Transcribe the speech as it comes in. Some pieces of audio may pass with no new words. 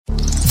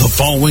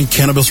following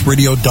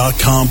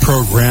CannabisRadio.com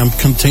program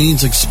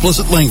contains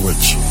explicit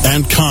language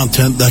and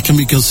content that can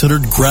be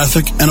considered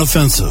graphic and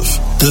offensive.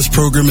 This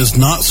program is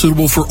not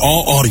suitable for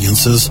all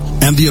audiences,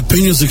 and the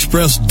opinions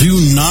expressed do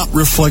not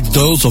reflect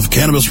those of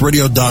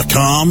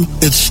CannabisRadio.com,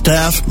 its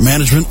staff,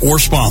 management, or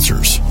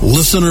sponsors.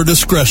 Listener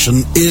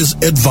discretion is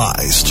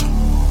advised.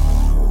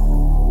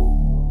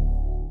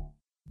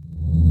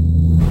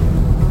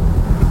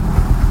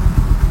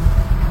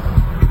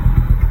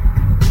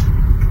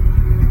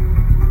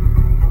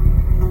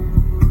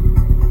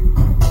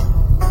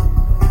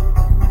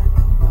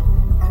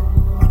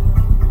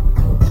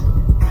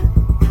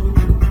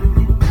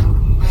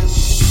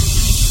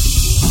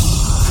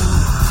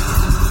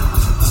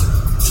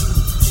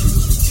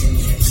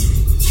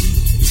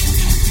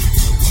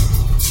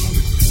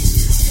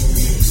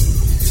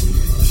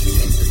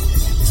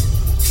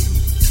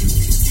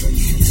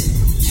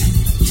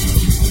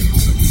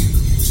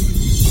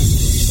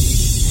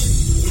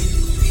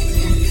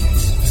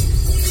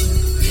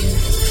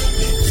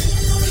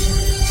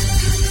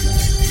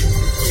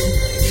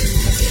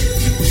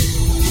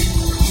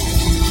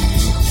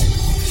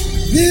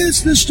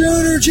 It's the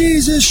Stoner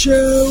Jesus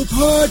Show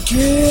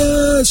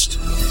podcast.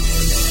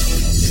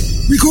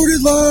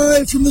 Recorded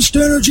live from the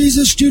Stoner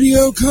Jesus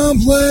Studio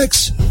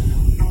Complex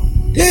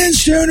in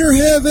Stoner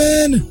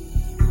Heaven.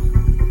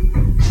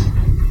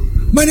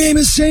 My name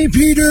is St.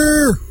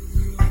 Peter.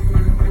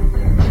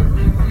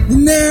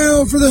 And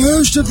now for the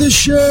host of the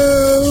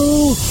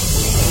show,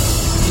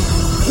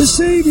 the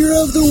savior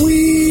of the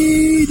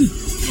weed,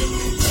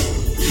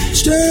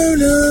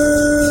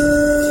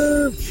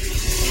 Stoner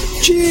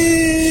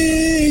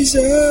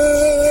Jesus.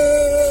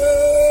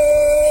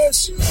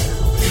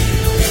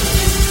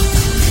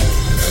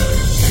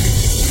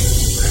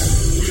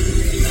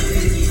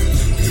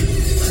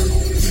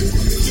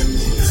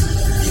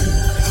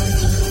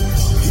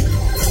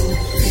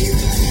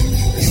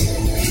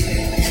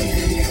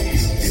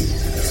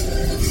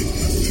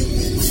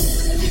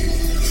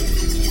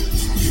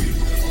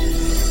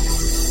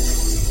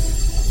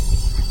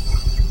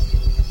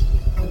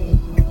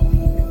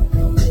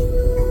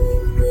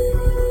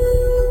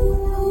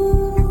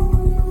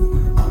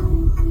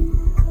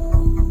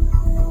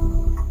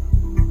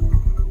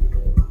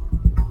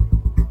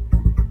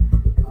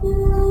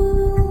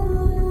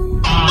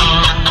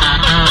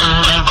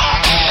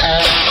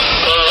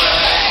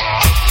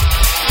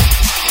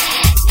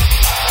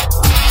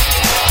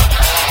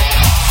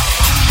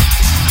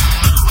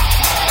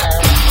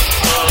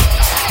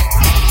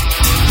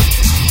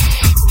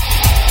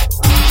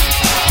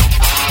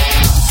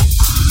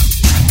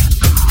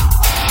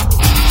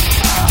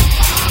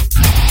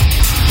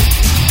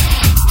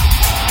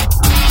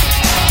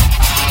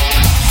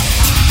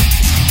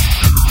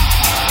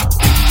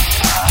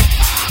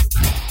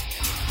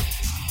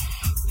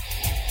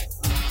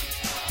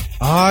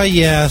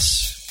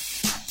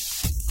 Yes,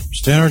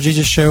 Stoner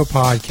Jesus Show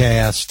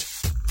podcast,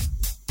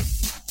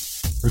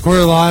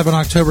 recorded live on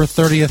October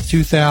 30th,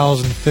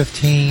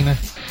 2015,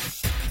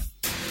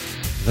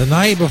 the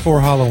night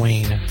before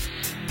Halloween,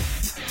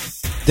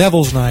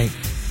 Devil's Night,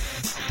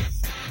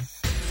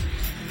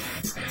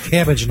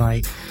 Cabbage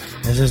Night,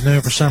 as is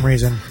known for some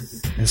reason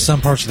in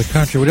some parts of the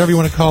country, whatever you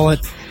want to call it.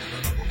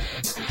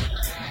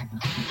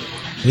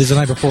 It is the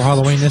night before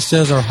Halloween. This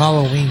is our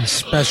Halloween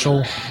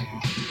special.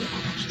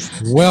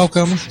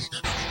 Welcome.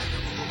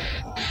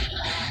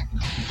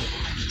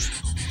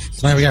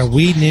 Tonight we got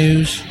weed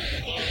news,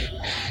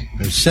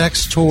 there's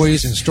sex,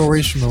 toys, and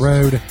stories from the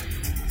road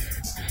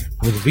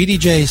with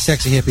VDJ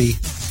Sexy Hippie.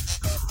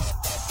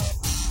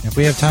 And if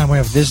we have time, we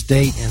have this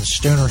date in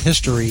Stoner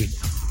history.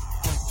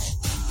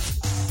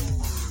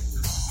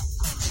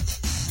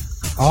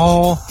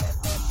 All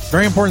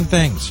very important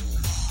things.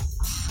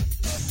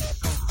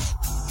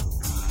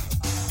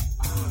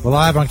 We're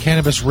live on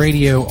Cannabis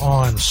Radio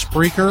on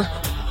Spreaker.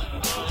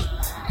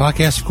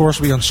 Podcast, of course,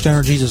 will be on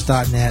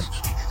stonerjesus.net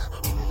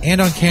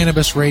and on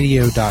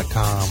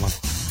cannabisradio.com.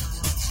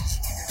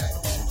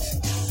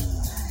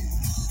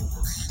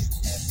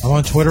 I'm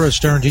on Twitter at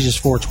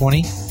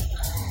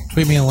stonerjesus420.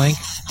 Tweet me a link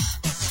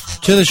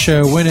to the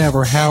show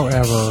whenever,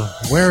 however,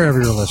 wherever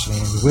you're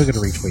listening. We'll get a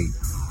retweet.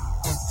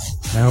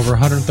 Now over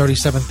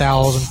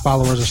 137,000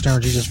 followers of Stoner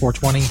Jesus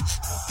 420.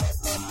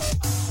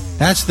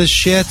 That's the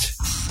shit.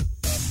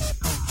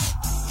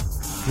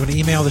 You want to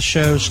email the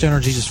show,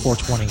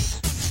 stonerjesus420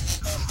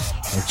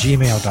 at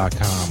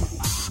gmail.com.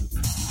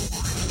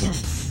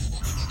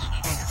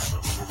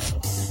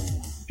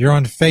 If you're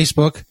on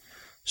Facebook,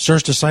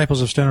 search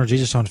Disciples of Stoner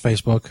Jesus on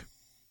Facebook.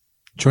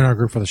 Join our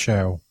group for the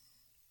show.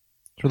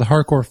 It's where the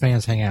hardcore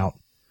fans hang out.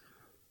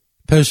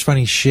 Post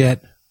funny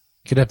shit.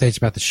 Get updates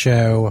about the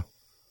show.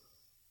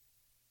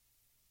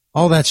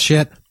 All that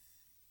shit.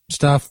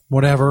 Stuff.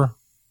 Whatever.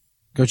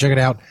 Go check it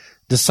out.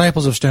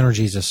 Disciples of Stoner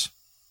Jesus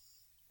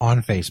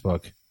on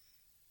Facebook.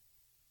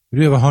 We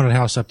do have a haunted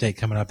house update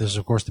coming up. This is,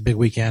 of course, the big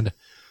weekend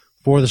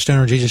for the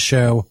Stoner Jesus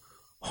Show.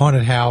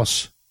 Haunted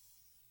house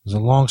is a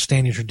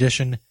long-standing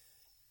tradition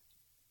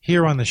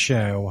here on the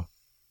show.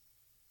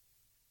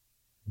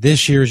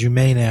 This year, as you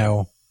may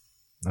know,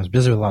 I was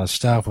busy with a lot of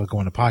stuff with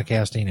going to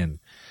podcasting and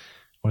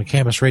going to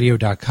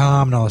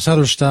campusradio.com and all this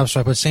other stuff. So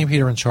I put St.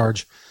 Peter in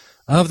charge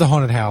of the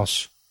haunted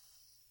house.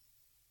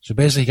 So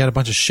basically he got a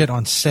bunch of shit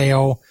on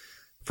sale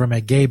from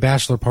a gay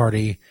bachelor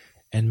party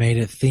and made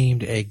it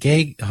themed a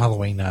gay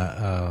Halloween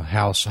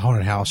house,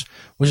 haunted house,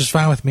 which is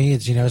fine with me.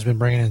 It's, you know, it's been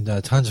bringing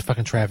in tons of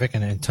fucking traffic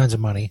and tons of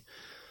money.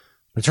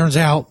 But it turns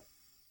out,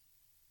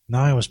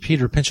 not only was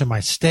Peter pinching my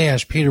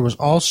stash, Peter was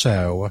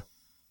also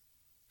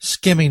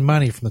skimming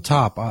money from the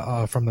top,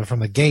 from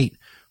the gate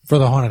for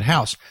the haunted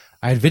house.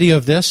 I had video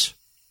of this.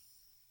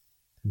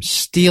 I'm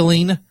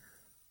stealing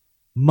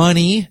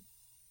money.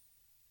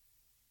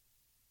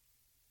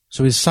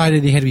 So he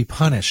decided he had to be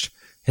punished.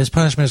 His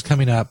punishment is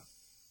coming up.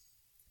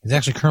 He's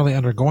actually currently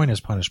undergoing his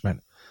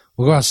punishment.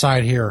 We'll go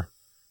outside here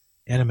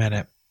in a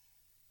minute.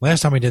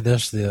 Last time we did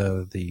this,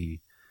 I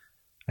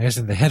guess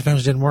the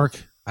headphones didn't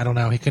work. I don't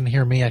know. He couldn't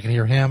hear me. I could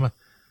hear him.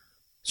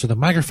 So the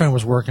microphone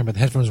was working, but the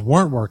headphones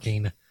weren't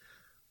working.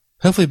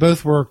 Hopefully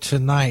both work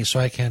tonight so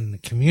I can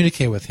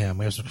communicate with him.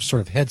 We have some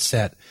sort of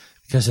headset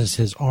because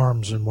his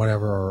arms and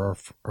whatever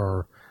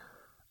are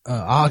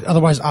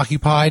otherwise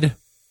occupied,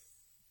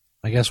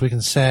 I guess we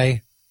can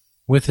say,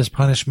 with his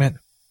punishment.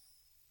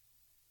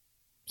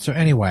 So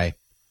anyway,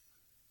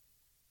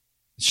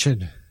 it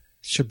should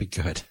be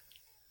good.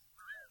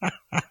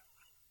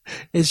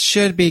 It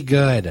should be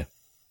good.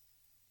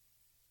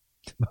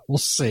 We'll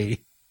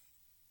see.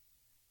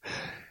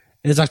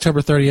 It is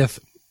October 30th,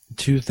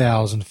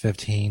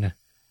 2015.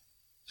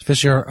 It's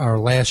officially our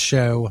last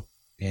show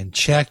in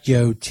Check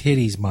Yo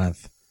Titties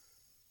Month.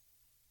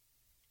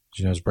 As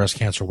you know, it's Breast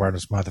Cancer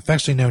Awareness Month,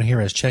 affectionately known here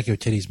as Check Yo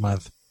Titties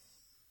Month.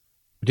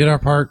 We did our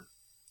part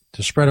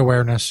to spread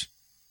awareness.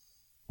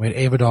 We had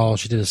Ava Doll.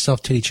 She did a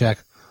self-titty check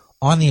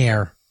on the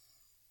air.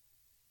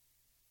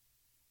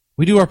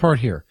 We do our part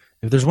here.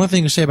 If there's one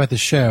thing to say about this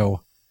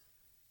show,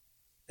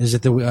 is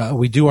that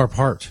we do our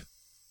part.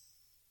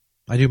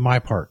 I do my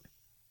part.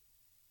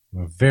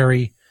 I'm a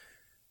very,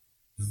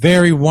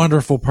 very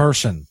wonderful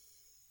person.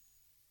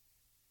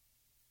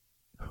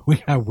 We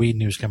got weed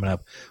news coming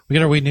up. We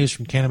got our weed news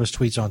from Cannabis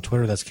Tweets on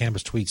Twitter. That's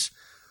Cannabis Tweets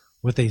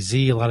with a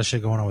Z. A lot of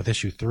shit going on with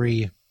Issue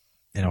 3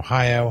 in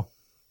Ohio.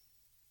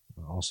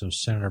 Also,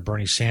 Senator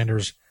Bernie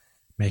Sanders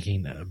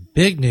making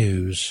big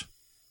news.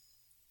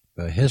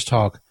 His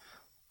talk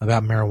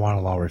about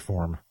marijuana law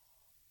reform.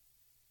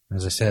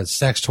 As I said,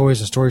 sex,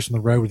 toys, and stories from the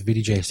road with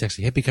VDJ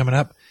Sexy Hippie coming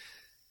up.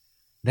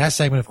 That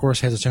segment, of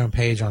course, has its own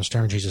page on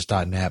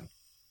sternjesus.net.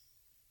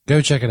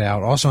 Go check it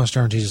out. Also on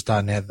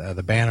sternjesus.net,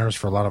 the banners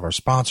for a lot of our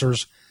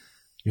sponsors.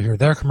 You hear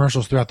their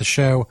commercials throughout the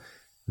show.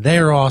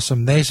 They're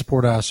awesome. They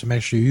support us, so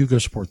make sure you go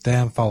support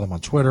them. Follow them on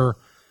Twitter.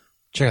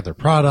 Check out their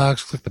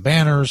products. Click the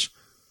banners.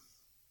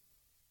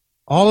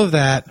 All of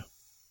that.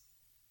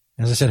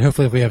 As I said,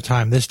 hopefully if we have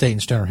time, this date in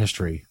stoner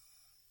history,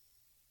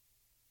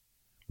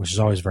 which is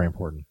always very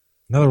important.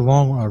 Another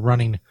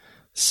long-running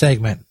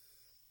segment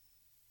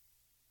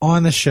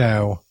on the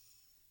show.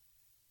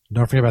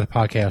 Don't forget about the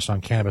podcast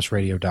on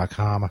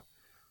CannabisRadio.com.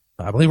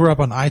 I believe we're up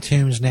on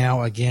iTunes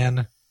now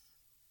again.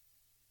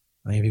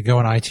 If you go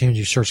on iTunes,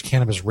 you search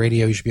Cannabis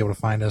Radio, you should be able to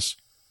find us.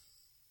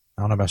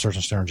 I don't know about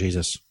searching Stoner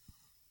Jesus.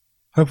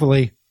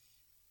 Hopefully,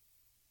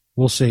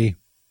 we'll see.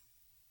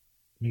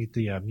 Let me get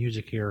the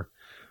music here.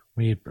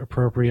 We need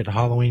appropriate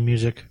Halloween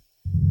music.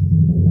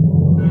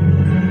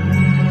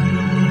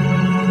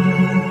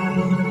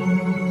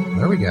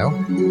 There we go.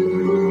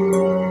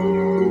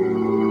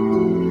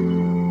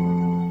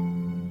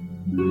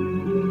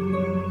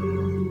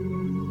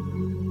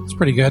 It's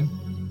pretty good.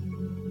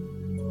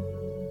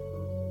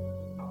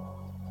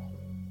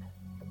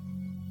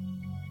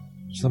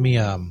 So let me,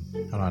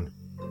 hold on.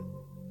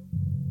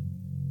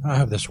 I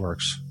hope this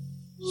works.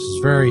 This is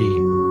very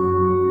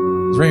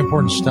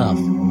important stuff.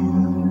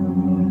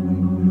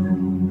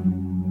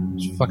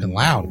 It's fucking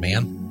loud,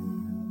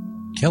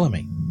 man. Killing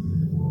me.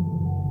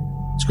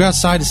 Let's go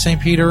outside to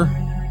St. Peter.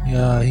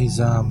 He's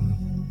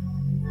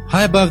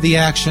high above the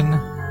action.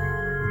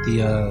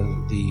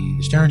 The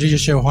Stoner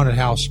Jesus Show haunted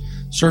house,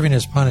 serving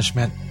his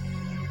punishment.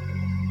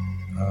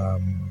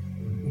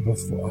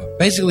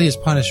 Basically, his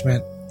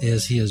punishment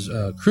is he is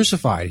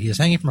crucified. He is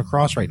hanging from a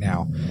cross right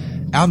now,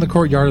 out in the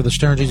courtyard of the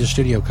Stoner Jesus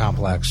Studio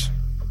complex.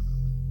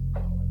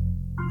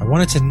 I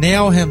wanted to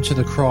nail him to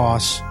the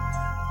cross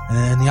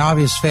in the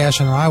obvious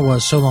fashion I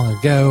was so long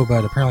ago,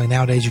 but apparently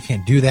nowadays you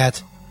can't do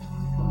that.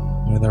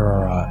 You know, there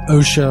are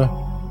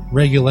OSHA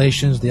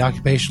regulations, the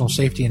Occupational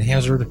Safety and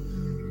Hazard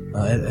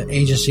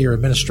Agency or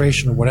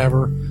Administration or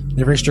whatever.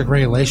 They have very strict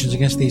regulations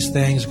against these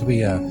things. It could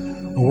be a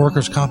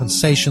workers'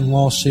 compensation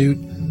lawsuit.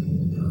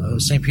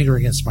 St. Peter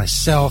against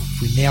myself.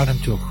 We nailed him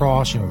to a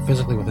cross,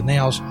 physically with the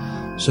nails.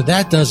 So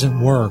that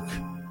doesn't work.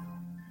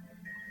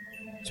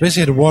 So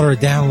basically I had to water it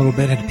down a little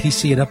bit, had to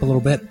PC it up a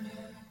little bit.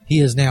 He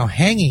is now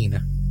hanging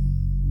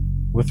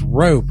with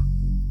rope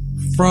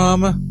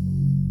from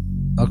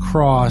a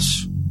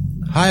cross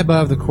high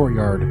above the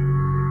courtyard,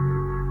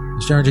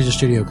 the Stoner Jesus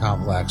Studio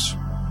complex.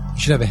 You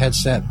should have a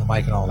headset and the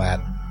mic and all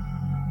that.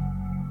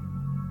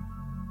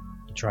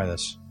 Try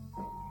this.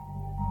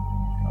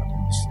 God,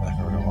 this is not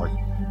going to work.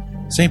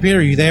 St. Peter,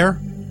 are you there?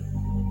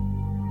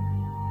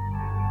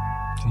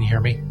 Can you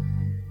hear me?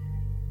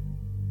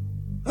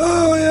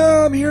 Oh,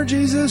 yeah, I'm here,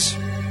 Jesus.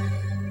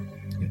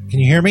 Can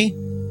you hear me?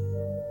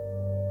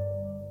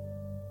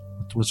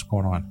 What's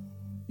going on?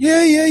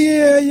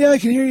 Yeah, I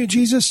can hear you,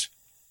 Jesus.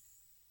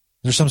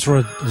 Is there some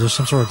sort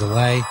of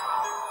delay?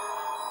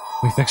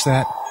 Can we fix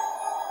that?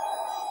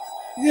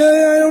 Yeah,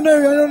 I don't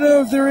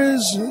know if there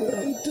is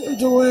a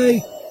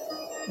delay.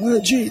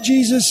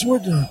 Jesus,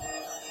 can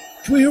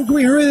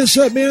we hurry this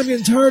up, man? I'm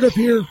getting tired up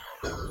here.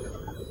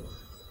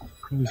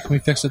 Can we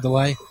fix the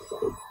delay?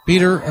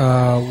 Peter,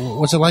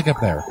 what's it like up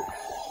there?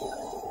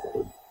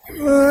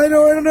 I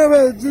don't know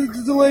about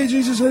the delay,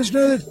 Jesus. I just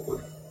know that it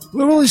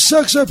really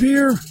sucks up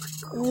here.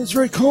 It's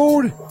very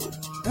cold.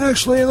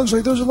 Actually, it looks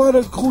like there's a lot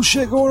of cool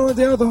shit going on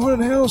down at the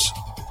haunted house.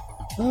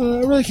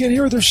 I really can't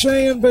hear what they're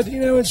saying, but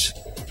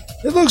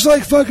it looks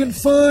like fucking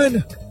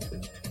fun.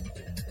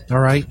 All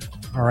right.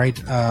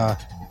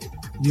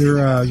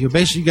 You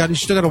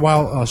still got a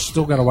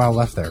while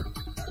left there.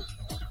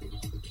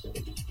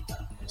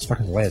 This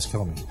fucking delay is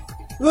killing me.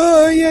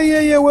 Oh,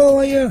 yeah.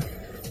 Well, yeah.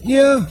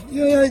 You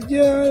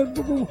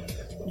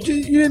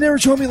never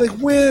told me, like,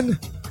 when.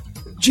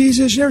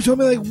 Jesus, you never told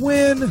me, like,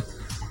 when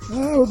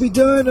I will be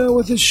done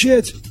with this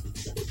shit.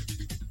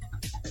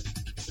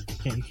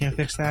 You can't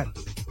fix that?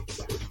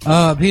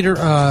 Peter,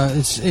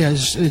 it's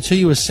until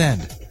you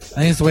ascend. I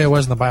think it's the way it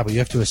was in the Bible. You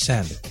have to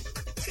ascend.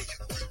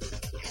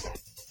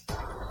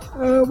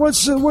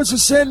 What's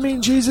ascend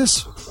mean,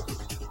 Jesus?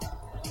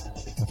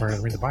 I'm going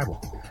to read the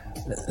Bible.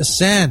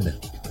 Ascend.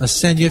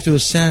 You have to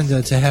ascend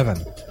to heaven,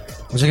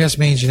 which I guess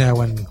means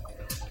when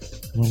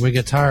we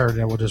get tired,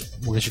 we'll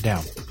get you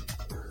down.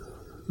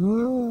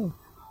 Oh.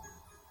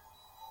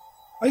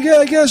 I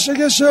guess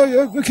so.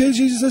 Okay,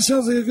 Jesus, that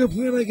sounds like a good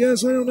plan. I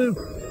guess I don't know.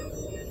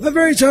 I'm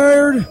very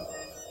tired.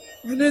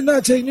 I did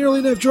not take nearly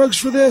enough drugs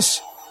for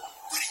this.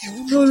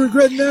 I'm really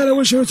regretting that. I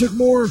wish I would have took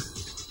more.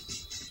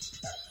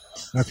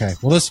 Okay.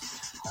 Well,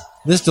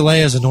 this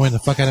delay is annoying the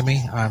fuck out of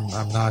me. I'm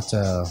not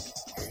going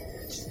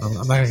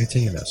to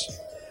continue this.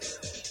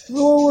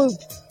 Well,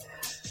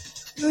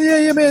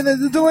 yeah, man.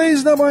 The delay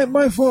is not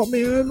my fault,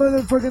 man. I'm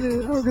not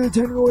fucking. I don't get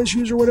technical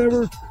issues or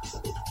whatever.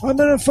 I'm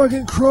in a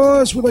fucking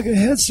cross with like a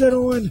headset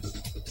on.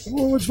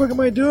 What the fuck am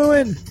I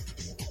doing?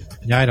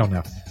 Yeah, I don't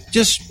know.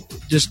 Just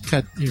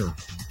cut here.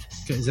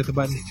 Okay, is that the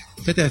button?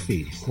 Cut that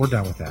feed. We're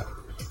done with that.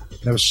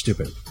 That was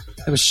stupid.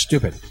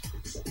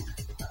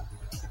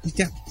 He's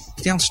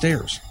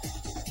downstairs.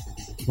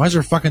 Why is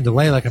there a fucking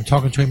delay like I'm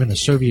talking to him in the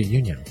Soviet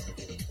Union?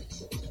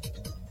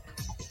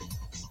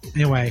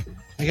 Anyway,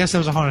 I guess that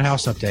was a haunted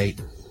house update.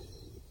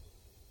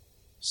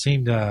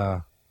 Seemed,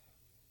 I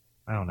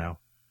don't know.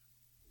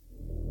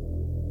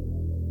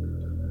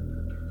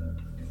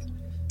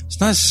 It's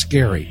not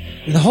scary.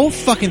 And the whole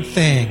fucking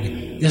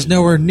thing is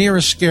nowhere near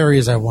as scary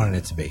as I wanted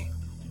it to be.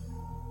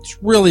 It's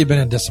really been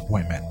a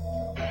disappointment.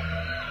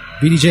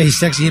 VDJ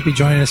Sexy Hippie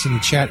joining us in the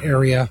chat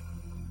area.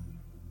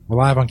 We're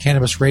live on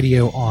Cannabis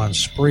Radio on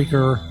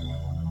Spreaker.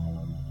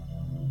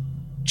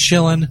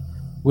 Chilling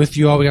with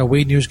you all. We got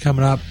weed news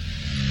coming up.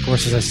 Of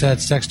course, as I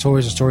said, sex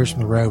toys and stories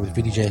from the road with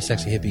VDJ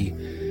Sexy Hippie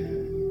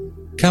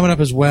coming up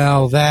as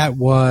well. That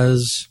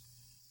was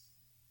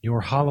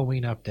your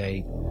Halloween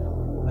update.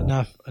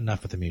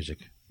 Enough with the music.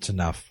 It's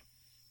enough.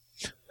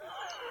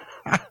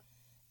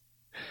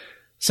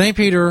 St.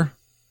 Peter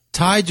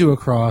tied to a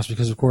cross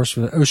because, of course,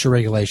 for the OSHA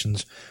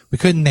regulations, we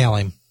couldn't nail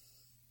him.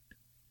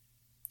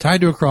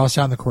 Tied to a cross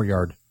out in the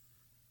courtyard.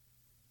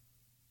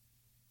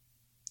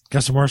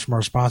 Got some more from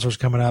our sponsors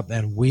coming up,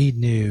 and weed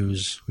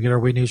news. We get our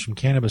weed news from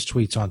Cannabis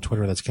Tweets on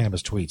Twitter. That's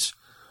Cannabis Tweets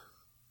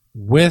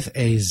with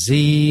a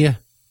Z.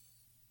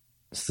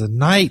 It's the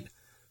night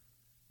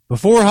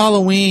before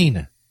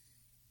Halloween.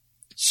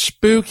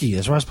 Spooky.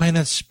 That's why I was playing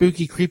that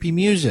spooky, creepy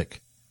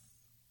music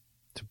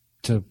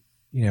to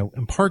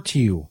impart to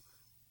you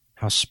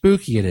how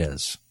spooky it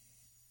is.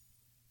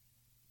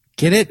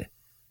 Get it?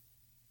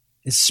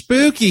 It's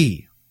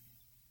spooky.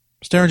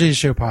 Stoner Jesus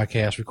Show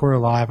podcast, recorded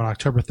live on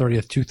October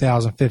 30th,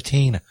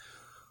 2015.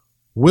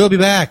 We'll be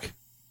back.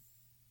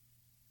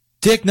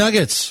 Dick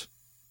Nuggets.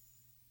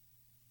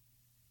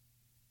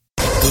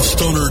 The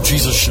Stoner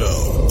Jesus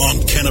Show on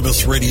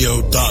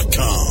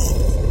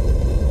CannabisRadio.com.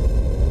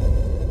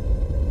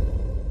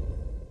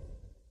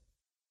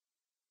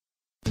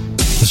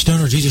 The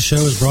Stoner Jesus Show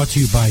is brought to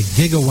you by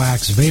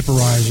GigaWax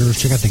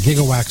Vaporizers. Check out the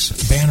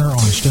GigaWax banner on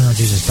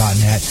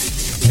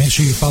StonerJesus.net. Make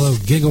sure you follow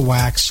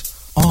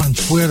GigaWax on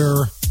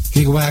Twitter.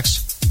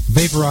 GigaWax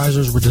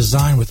Vaporizers were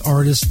designed with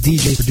artists,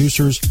 DJ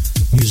producers,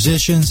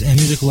 musicians, and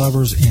music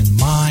lovers in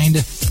mind.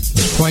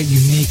 It's quite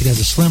unique. It has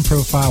a slim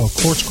profile, a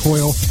quartz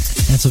coil,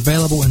 and it's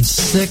available in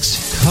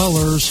 6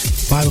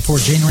 colors. Buy before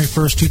January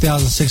 1st,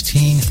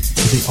 2016 at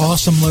the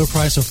awesome low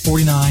price of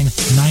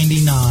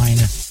 $49.99.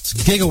 It's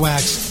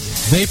GigaWax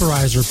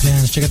Vaporizer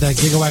pens. Check out that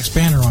GigaWax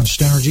banner on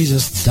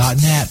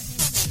StonerJesus.net.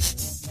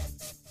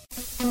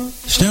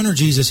 Stoner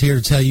Jesus here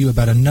to tell you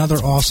about another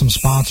awesome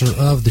sponsor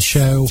of the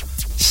show,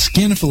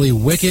 Skinfully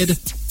Wicked,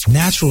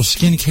 natural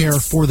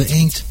skincare for the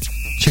inked.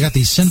 Check out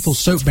the Sinful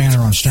Soap banner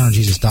on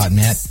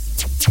stonerjesus.net.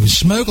 If you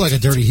smoke like a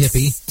dirty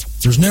hippie,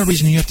 there's no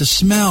reason you have to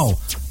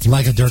smell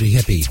like a dirty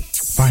hippie.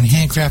 Find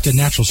handcrafted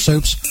natural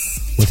soaps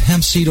with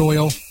hemp seed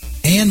oil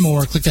and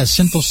more. Click that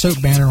Sinful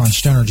Soap banner on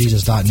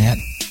stonerjesus.net.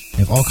 They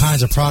have all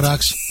kinds of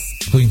products,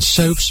 including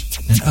soaps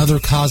and other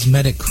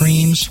cosmetic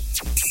creams.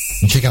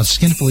 And check out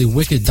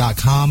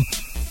skinfullywicked.com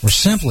or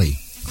simply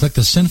click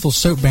the Sinful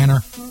Soap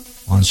banner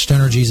on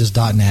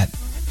stonerjesus.net.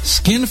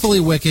 Skinfully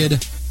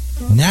Wicked,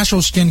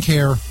 natural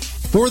skincare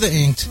for the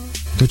inked.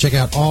 Go check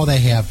out all they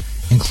have,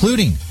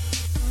 including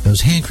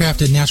those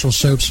handcrafted natural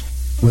soaps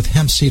with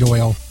hemp seed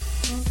oil.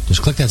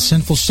 Just click that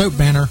Sinful Soap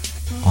banner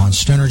on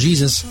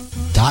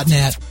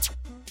stonerjesus.net.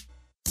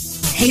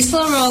 Hey,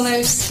 Slow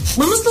Rollers.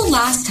 When was the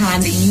last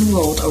time that you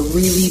rolled a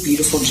really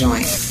beautiful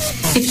joint?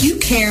 If you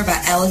care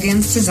about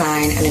elegance,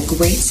 design, and a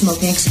great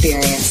smoking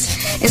experience,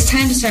 it's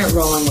time to start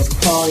rolling with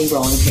quality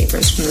rolling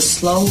papers from the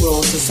Slow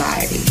Roll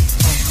Society.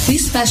 We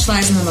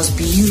specialize in the most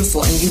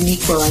beautiful and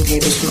unique rolling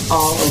papers from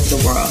all over the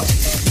world.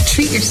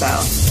 Treat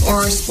yourself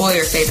or spoil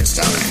your favorite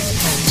stoner.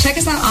 Check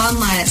us out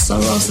online at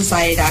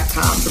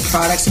slowrollsociety.com for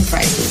products and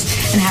prices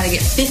and how to get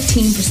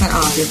 15%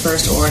 off your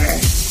first order.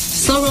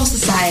 Slow Roll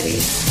Society.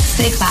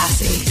 Stay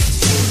classy.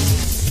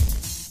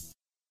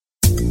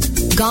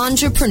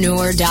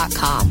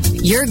 Ganjapreneur.com,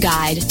 your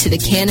guide to the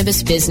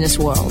cannabis business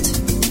world.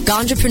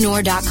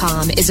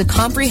 Ganjapreneur.com is a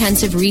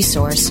comprehensive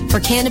resource for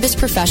cannabis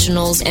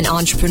professionals and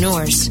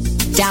entrepreneurs.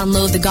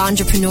 Download the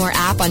Ganjapreneur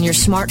app on your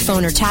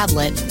smartphone or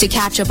tablet to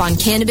catch up on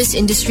cannabis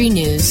industry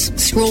news,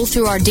 scroll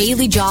through our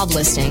daily job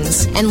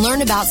listings, and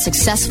learn about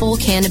successful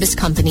cannabis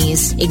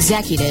companies,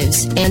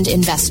 executives, and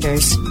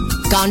investors.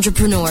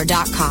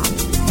 Ganjapreneur.com,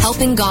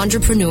 helping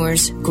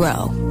Ganjapreneurs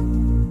grow.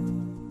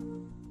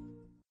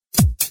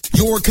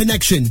 Your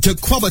connection to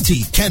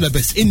quality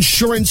cannabis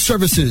insurance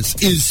services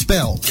is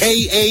spelled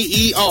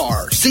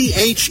K-A-E-R-C-H-E-R.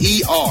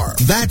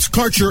 That's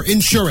Karcher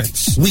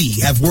Insurance. We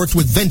have worked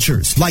with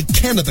ventures like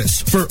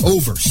cannabis for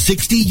over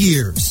 60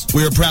 years.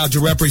 We're proud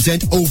to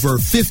represent over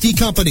 50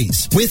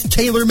 companies with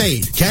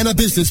tailor-made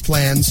cannabis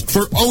plans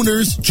for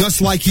owners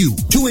just like you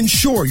to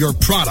insure your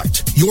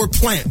product, your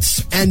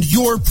plants, and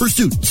your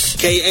pursuits.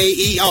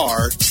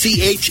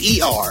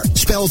 K-A-E-R-C-H-E-R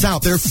spells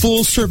out their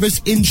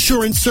full-service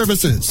insurance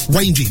services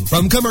ranging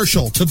from commercial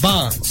to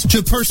bonds,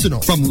 to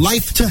personal, from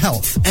life to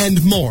health,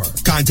 and more.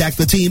 Contact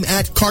the team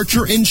at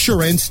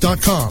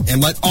KarcherInsurance.com and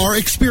let our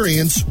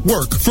experience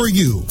work for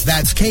you.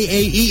 That's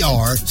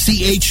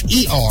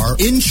K-A-E-R-C-H-E-R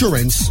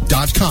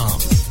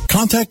Insurance.com.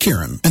 Contact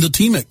Karen and the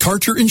team at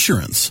Karcher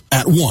Insurance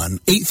at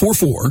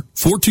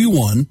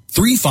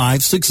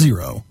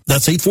 1-844-421-3560.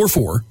 That's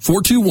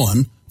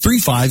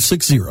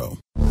 844-421-3560.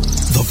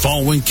 The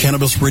following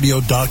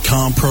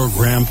CannabisRadio.com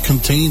program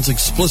contains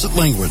explicit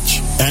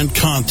language and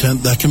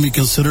content that can be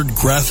considered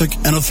graphic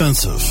and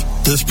offensive.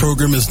 This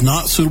program is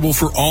not suitable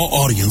for all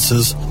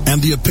audiences,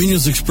 and the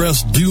opinions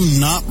expressed do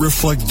not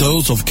reflect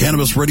those of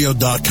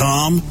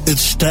CannabisRadio.com,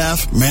 its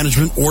staff,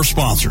 management, or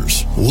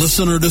sponsors.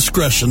 Listener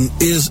discretion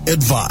is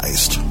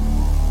advised.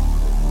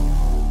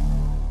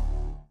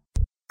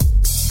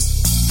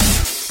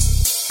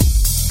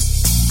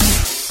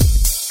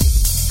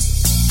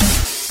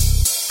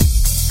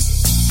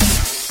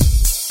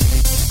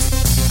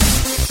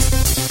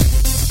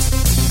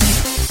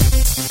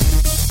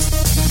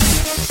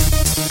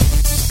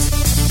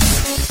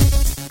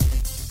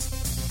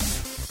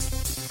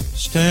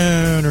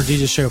 Stoner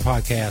Jesus Show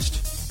podcast.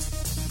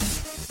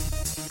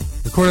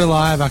 Recorded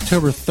live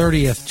October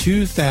 30th,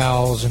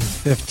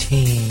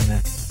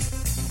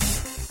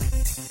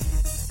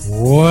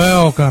 2015.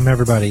 Welcome,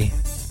 everybody,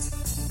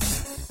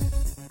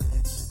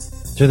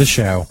 to the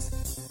show.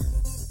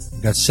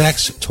 We've got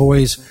sex,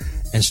 toys,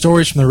 and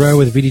stories from the road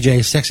with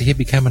VDJ Sexy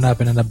Hippie coming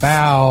up in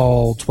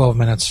about 12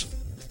 minutes.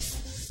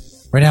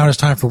 Right now, it's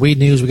time for weed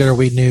news. We got our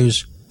weed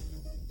news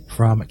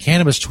from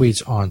Cannabis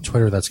Tweets on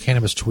Twitter. That's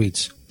Cannabis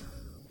Tweets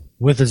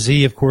with a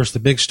Z, of course. The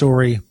big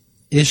story,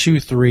 issue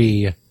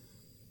 3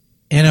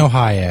 in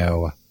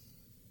Ohio.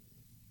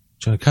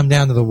 It's going to come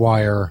down to the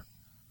wire.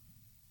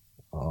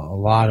 A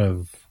lot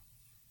of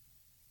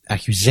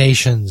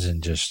accusations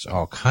and just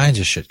all kinds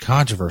of shit,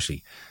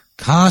 controversy,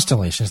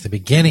 constantly since the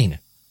beginning.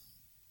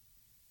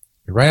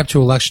 Right up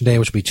to Election Day,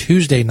 which will be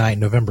Tuesday night,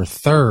 November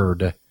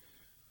 3rd.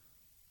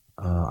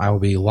 I will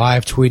be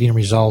live tweeting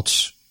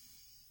results,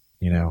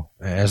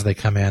 as they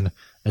come in,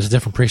 as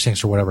different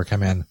precincts or whatever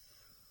come in.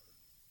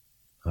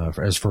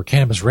 As for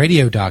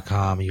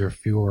CannabisRadio.com,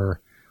 if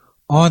you're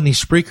on the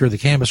Spreaker, the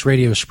Cannabis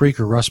Radio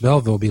Spreaker, Russ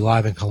Belville will be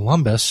live in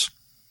Columbus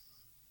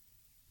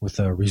with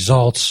the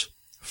results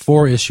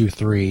for issue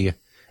 3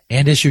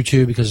 and issue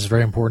 2, because it's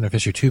very important if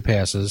issue 2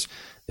 passes.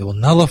 It will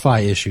nullify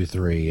issue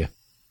 3.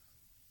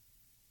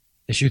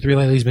 Issue 3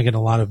 lately has been getting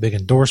a lot of big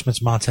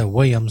endorsements. Montel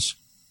Williams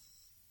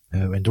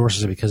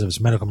endorses it because of its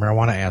medical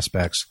marijuana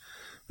aspects.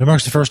 It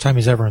marks the first time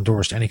he's ever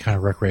endorsed any kind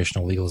of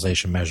recreational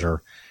legalization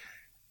measure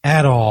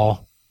at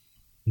all.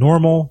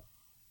 Normal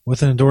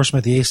with an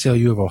endorsement at the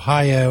ACLU of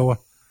Ohio.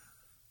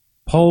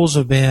 Polls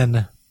have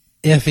been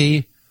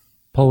iffy.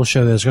 Polls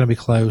show that it's going to be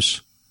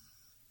close.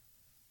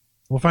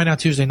 We'll find out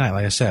Tuesday night,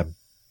 like I said.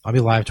 I'll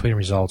be live tweeting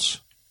results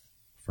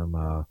from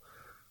the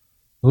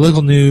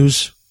local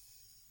news.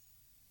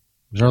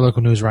 There's our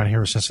local news around here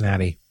in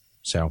Cincinnati.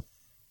 So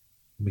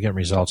we'll be getting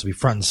results. It'll be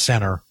front and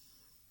center.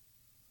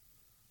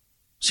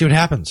 See what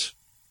happens.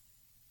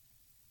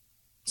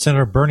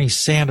 Senator Bernie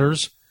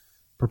Sanders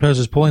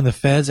proposes pulling the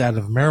feds out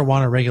of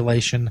marijuana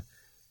regulation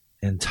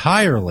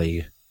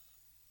entirely.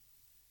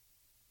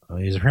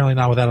 He's apparently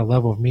not without a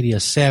level of media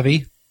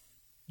savvy.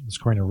 That's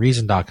according to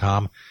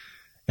Reason.com.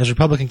 As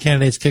Republican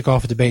candidates kick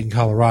off a debate in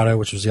Colorado,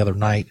 which was the other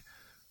night,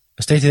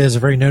 a state that has a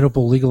very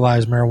notable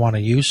legalized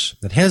marijuana use,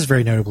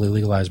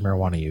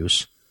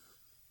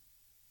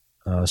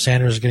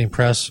 Sanders is getting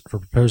press for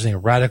proposing a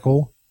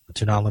radical,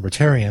 to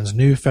non-libertarians,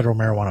 new federal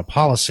marijuana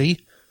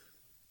policy.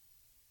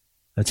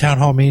 A town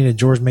hall meeting at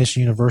George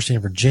Mason University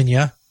in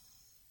Virginia,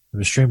 it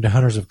was streamed to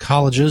hundreds of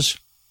colleges.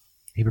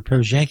 He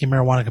proposed yanking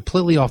marijuana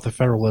completely off the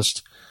federal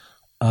list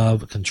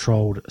of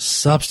controlled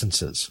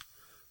substances.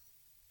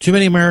 Too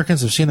many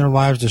Americans have seen their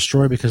lives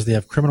destroyed because they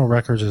have criminal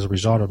records as a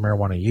result of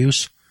marijuana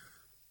use.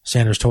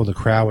 Sanders told the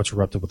crowd, which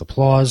erupted with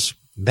applause.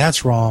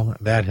 That's wrong.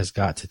 That has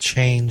got to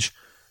change.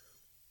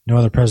 No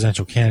other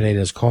presidential candidate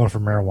has called for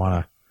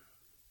marijuana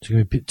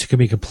to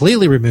be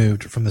completely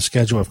removed from the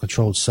schedule of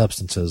controlled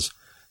substances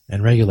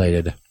and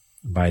regulated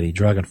by the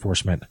Drug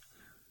Enforcement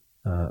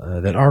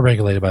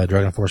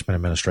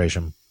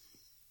Administration.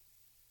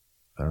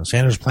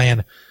 Sanders'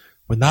 plan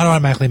would not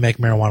automatically make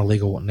marijuana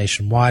legal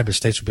nationwide, but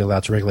states would be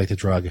allowed to regulate the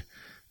drug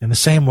in the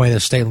same way that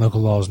state and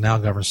local laws now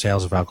govern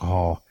sales of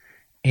alcohol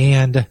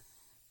and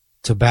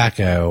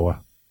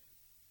tobacco.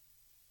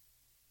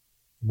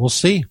 We'll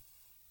see. At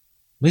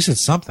least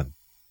it's something.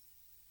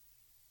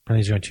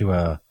 Apparently he's going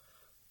to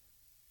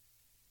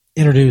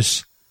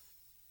introduce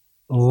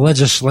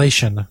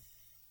legislation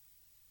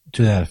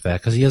to that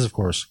effect, because he is, of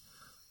course,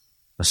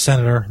 a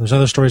senator. There's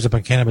other stories up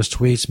on Cannabis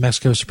Tweets.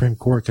 Mexico's Supreme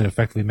Court could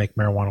effectively make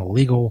marijuana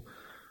legal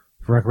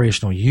for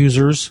recreational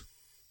users.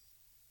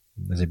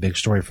 There's a big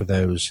story for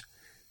those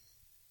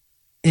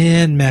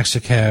in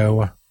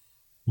Mexico.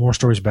 More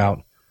stories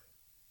about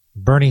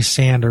Bernie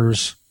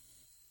Sanders.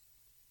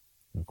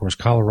 Of course,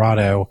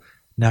 Colorado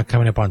now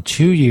coming up on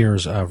 2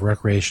 years of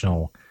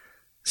recreational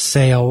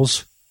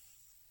sales.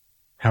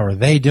 How are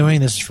they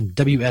doing? This is from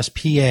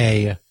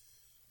WSPA.com.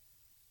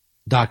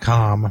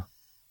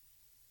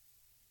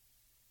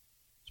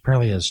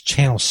 Apparently is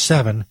Channel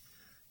 7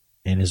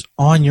 and is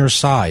on your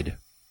side,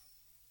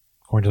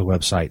 according to the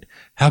website.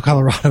 How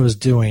Colorado is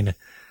doing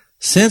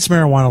since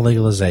marijuana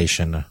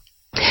legalization.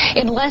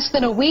 In less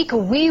than a week,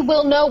 we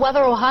will know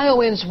whether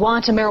Ohioans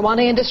want a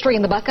marijuana industry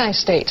in the Buckeye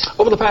State.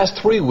 Over the past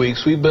 3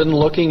 weeks, we've been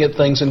looking at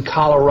things in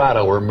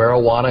Colorado, where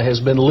marijuana has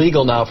been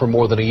legal now for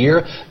more than a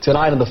year.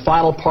 Tonight, in the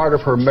final part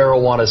of her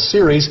marijuana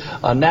series,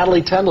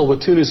 Natalie Tendall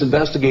with 2 News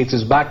Investigates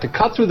is back to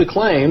cut through the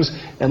claims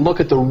and look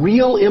at the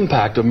real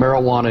impact of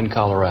marijuana in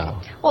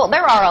Colorado. Well,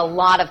 there are a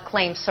lot of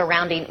claims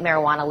surrounding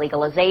marijuana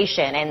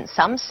legalization, and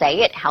some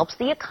say it helps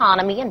the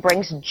economy and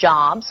brings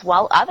jobs,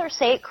 while others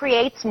say it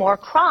creates more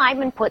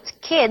crime and puts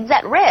kids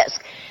at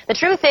risk. The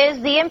truth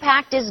is, the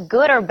impact is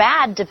good or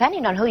bad,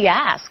 depending on who you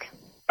ask.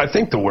 I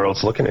think the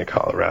world's looking at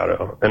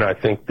Colorado, and I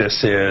think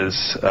this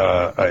is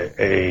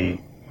a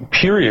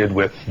period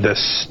with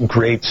this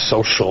great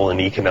social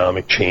and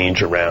economic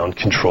change around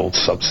controlled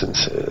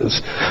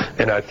substances,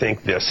 and I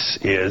think this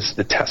is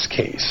the test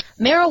case.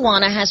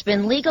 Marijuana has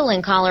been legal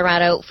in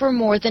Colorado for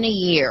more than a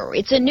year.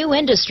 It's a new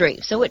industry,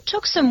 so it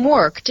took some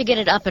work to get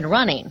it up and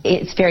running.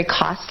 It's very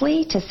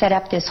costly to set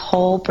up this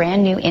whole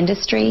brand new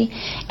industry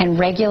and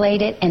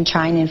regulate it and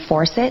try and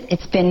enforce it.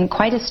 It's been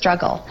quite a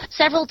struggle.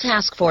 Several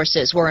task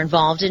forces were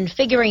involved in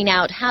figuring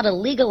out how to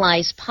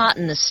legalize pot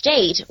in the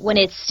state when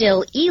it's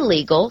still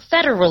illegal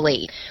federally.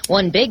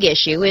 One big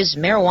issue is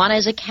marijuana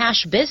is a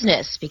cash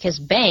business because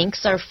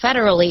banks are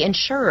federally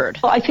insured.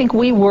 Well, I think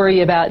we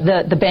worry about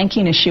the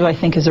banking issue. I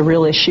think is a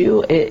real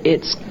issue.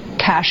 It's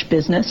cash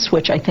business,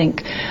 which I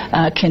think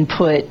can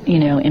put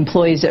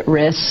employees at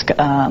risk,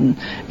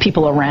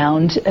 people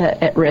around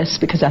at risk,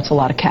 because that's a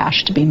lot of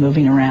cash to be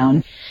moving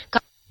around.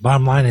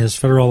 Bottom line is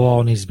federal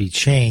law needs to be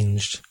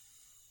changed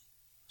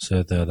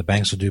so that the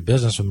banks will do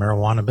business with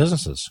marijuana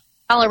businesses.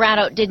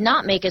 Colorado did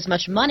not make as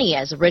much money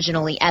as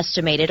originally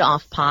estimated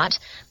off pot.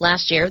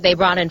 Last year, they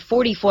brought in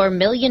 $44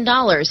 million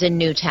in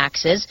new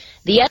taxes.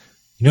 You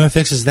know what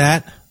fixes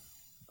that?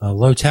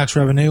 Low tax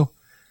revenue?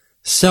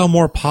 Sell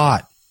more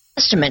pot.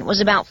 Estimate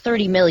was about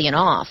 $30 million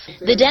off.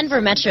 The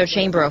Denver Metro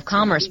Chamber of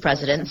Commerce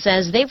president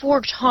says they've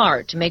worked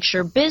hard to make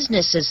sure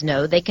businesses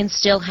know they can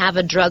still have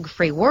a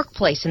drug-free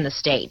workplace in the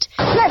state.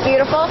 Isn't that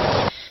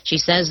beautiful? She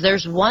says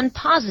there's one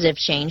positive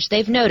change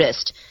they've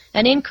noticed,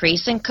 an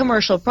increase in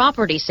commercial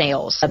property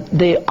sales.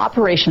 The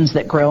operations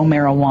that grow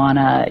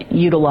marijuana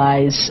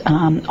utilize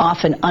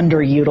often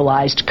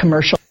underutilized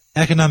commercial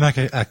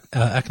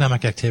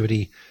economic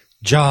activity,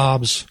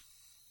 jobs,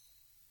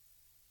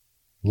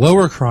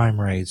 lower crime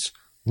rates,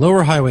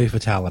 lower highway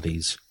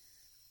fatalities,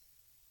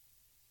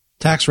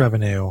 tax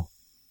revenue,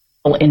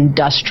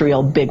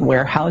 industrial big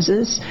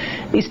warehouses.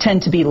 These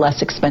tend to be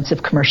less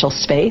expensive commercial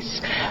space.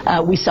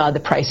 We saw the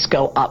price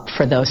go up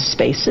for those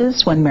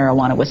spaces when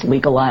marijuana was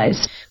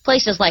legalized.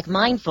 Places like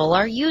Mindful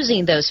are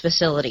using those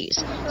facilities.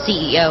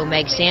 CEO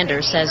Meg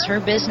Sanders says her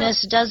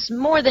business does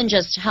more than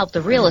just help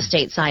the real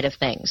estate side of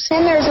things.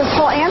 Then there's this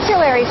whole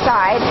ancillary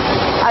side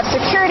of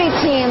security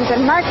teams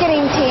and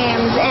marketing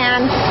teams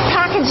and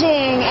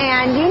packaging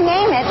and you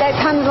name it that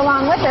comes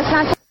along with this.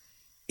 Not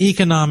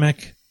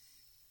economic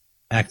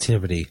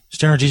activity.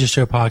 Stoner Jesus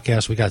Show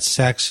podcast. We got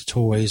sex,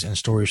 toys, and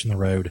stories from the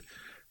road.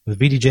 With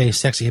VDJ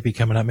Sexy Hippie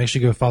coming up, make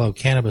sure you go follow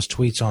Cannabis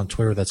Tweets on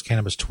Twitter. That's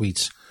Cannabis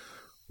Tweets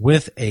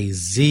with a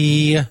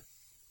Z.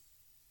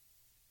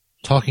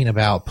 Talking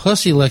about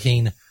pussy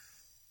licking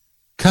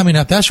coming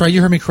up. That's right,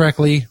 you heard me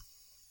correctly.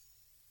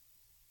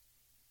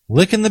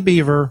 Licking the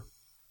Beaver.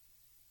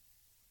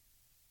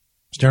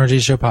 Stoner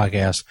Jesus Show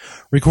podcast.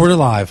 Recorded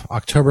live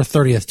October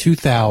 30th,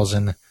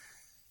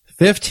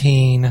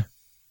 2015.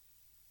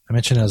 I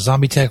mentioned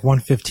Zombie Tech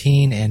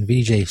 115 and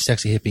VJ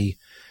Sexy Hippie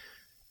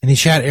in the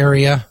chat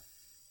area.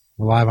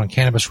 We're live on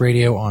Cannabis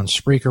Radio, on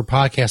Spreaker,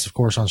 podcast, of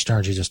course, on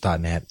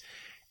stonerjesus.net,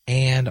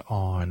 and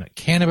on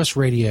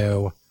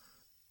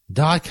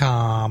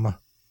cannabisradio.com.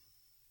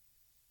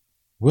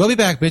 We'll be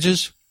back,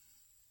 bitches.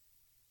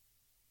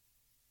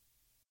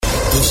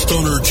 The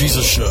Stoner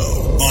Jesus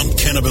Show on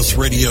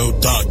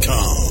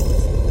cannabisradio.com.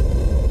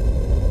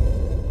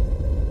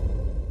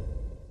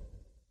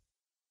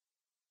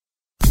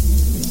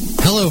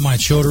 Hello, my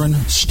children.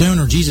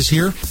 Stoner Jesus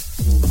here.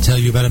 I'll tell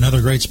you about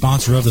another great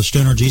sponsor of the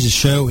Stoner Jesus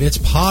Show. It's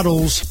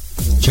Pottles.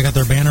 Check out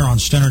their banner on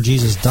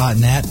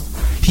stonerjesus.net.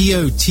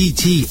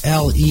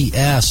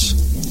 Pottles.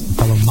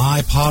 Follow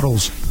My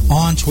Pottles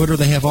on Twitter.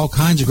 They have all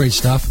kinds of great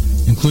stuff,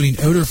 including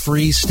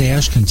odor-free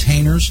stash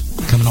containers.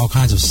 Come in all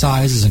kinds of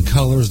sizes and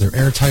colors. They're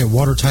airtight,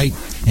 watertight,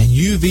 and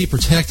UV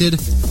protected.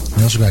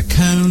 They also got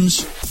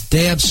cones,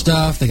 dab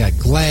stuff. They got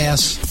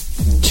glass,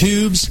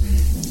 tubes,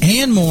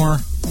 and more.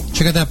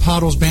 Check out that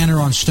Pottles banner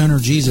on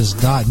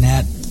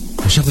stonerjesus.net.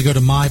 Or simply go to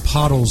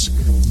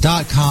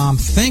mypottles.com.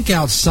 Think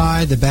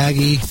outside the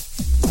baggie.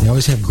 They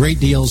always have great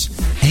deals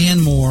and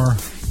more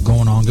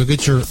going on. Go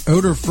get your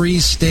odor-free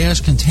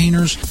stash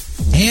containers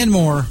and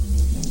more.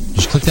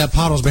 Just click that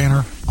Pottles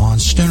banner on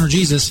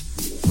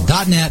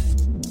stonerjesus.net.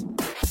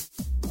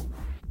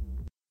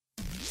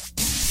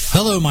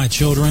 Hello, my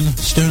children.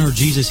 Stoner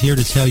Jesus here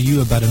to tell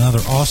you about another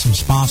awesome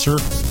sponsor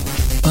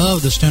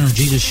of the Stoner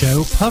Jesus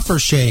Show, Puffer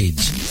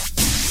Shades.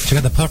 Check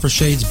out the Puffer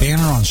Shades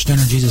banner on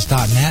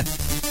stonerjesus.net.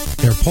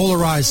 They're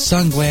polarized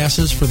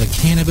sunglasses for the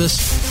cannabis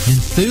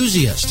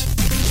enthusiast.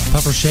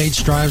 Puffer Shades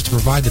strives to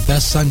provide the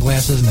best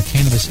sunglasses in the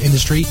cannabis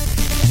industry,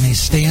 and they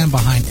stand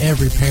behind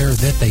every pair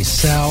that they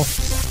sell.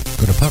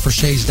 Go to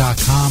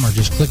puffershades.com or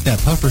just click that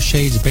Puffer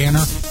Shades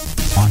banner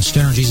on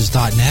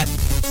stonerjesus.net.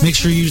 Make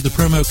sure you use the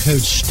promo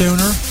code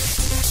STONER.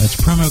 That's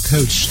promo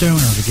code STONER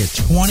to get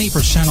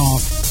 20%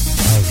 off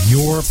of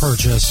your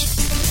purchase.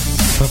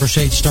 Puffer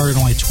Shades start at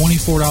only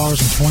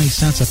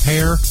 $24.20 a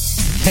pair.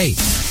 Hey,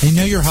 they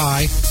know you're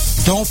high.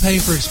 Don't pay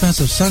for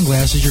expensive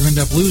sunglasses you're going to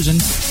end up losing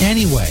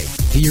anyway.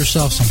 Get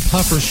yourself some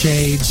Puffer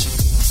Shades.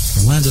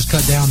 The lenses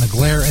cut down the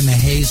glare and the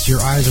haze so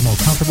your eyes are more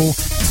comfortable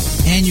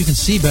and you can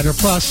see better.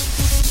 Plus,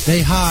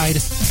 they hide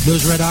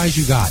those red eyes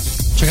you got.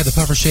 Check out the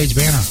Puffer Shades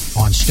banner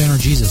on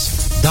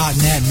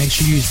stonerjesus.net and make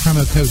sure you use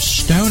promo code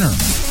STONER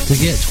to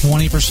get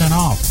 20%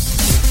 off.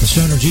 The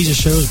Stoner Jesus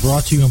Show is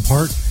brought to you in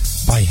part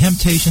by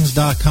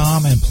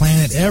Hemptations.com and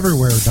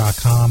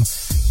PlanetEverywhere.com.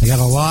 They got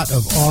a lot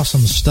of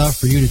awesome stuff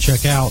for you to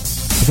check out.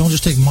 But don't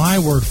just take my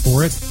word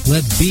for it.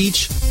 Let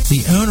Beach,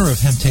 the owner of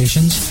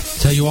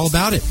Hemptations, tell you all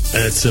about it.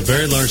 It's a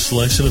very large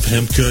selection of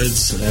hemp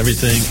goods,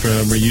 everything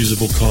from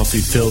reusable coffee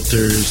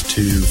filters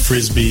to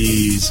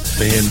frisbees,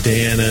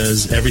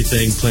 bandanas,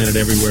 everything Planet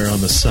Everywhere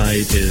on the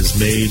site is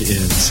made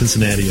in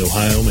Cincinnati,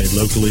 Ohio, made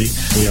locally.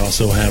 We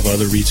also have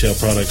other retail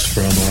products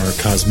from our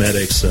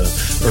cosmetics,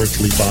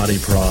 Earthly Body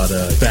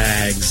product,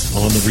 bags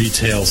on the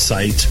retail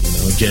site.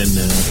 Again,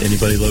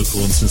 anybody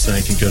local in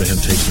Cincinnati can go to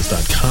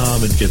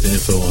Hemptations.com and get the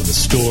info on the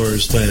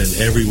stores. Planet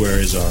Everywhere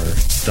is our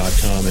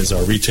 .com is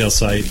our retail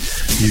site.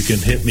 You can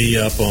hit me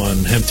up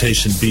on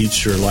Hemptation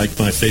Beach or like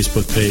my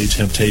Facebook page,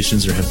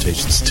 Hemptations or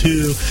Hemptations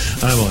 2.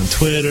 I'm on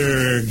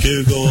Twitter,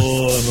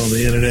 Google, I'm on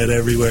the internet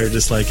everywhere,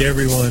 just like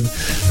everyone.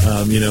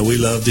 We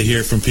love to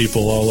hear from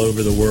people all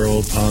over the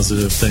world,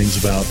 positive things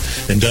about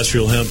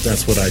industrial hemp.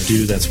 That's what I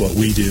do. That's what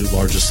we do.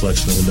 Largest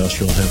selection of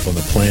industrial hemp on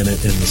the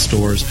planet in the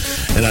stores.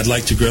 And I'd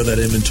like to grow that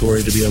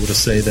inventory to be able to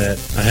say that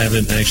I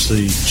haven't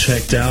actually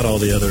checked out all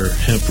the other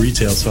hemp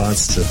retail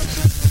spots to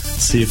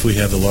see if we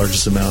have the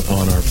largest amount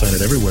on our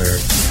Planet Everywhere,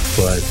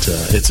 but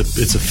it's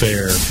a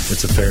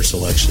fair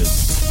selection.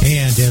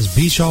 And as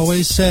Beach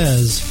always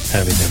says,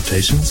 having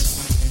temptations.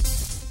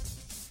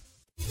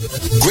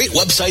 Great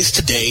websites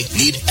today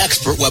need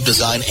expert web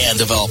design and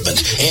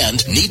development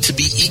and need to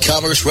be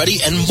e-commerce ready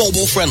and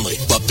mobile friendly.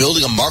 But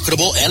building a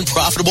marketable and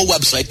profitable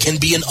website can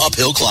be an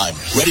uphill climb.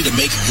 Ready to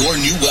make your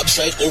new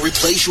website or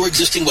replace your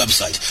existing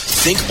website?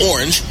 Think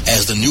Orange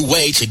as the new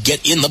way to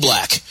get in the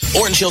black.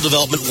 Orange Hill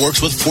Development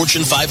works with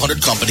Fortune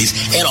 500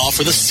 companies and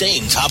offer the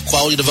same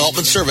top-quality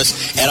development service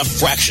at a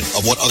fraction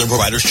of what other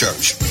providers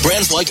charge.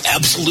 Brands like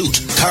Absolute,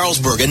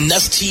 Carlsberg, and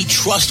Nestea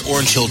trust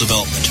Orange Hill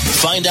Development.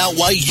 Find out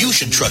why you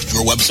should trust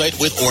your website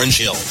with Orange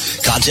Hill.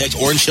 Contact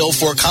Orange Hill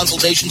for a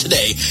consultation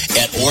today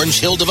at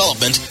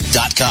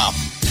orangehilldevelopment.com.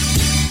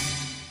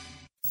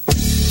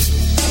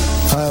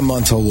 Hi, I'm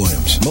Montel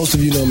Williams. Most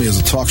of you know me as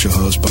a talk show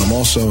host, but I'm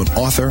also an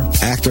author,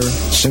 actor,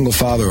 single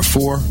father of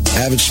 4,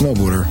 avid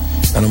snowboarder,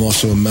 and I'm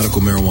also a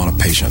medical marijuana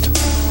patient.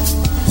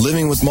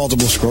 Living with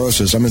multiple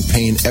sclerosis, I'm in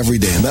pain every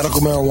day.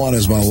 Medical marijuana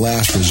is my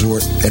last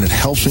resort, and it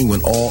helps me when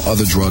all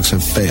other drugs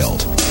have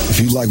failed. If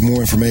you'd like more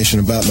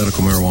information about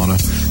medical marijuana,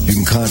 you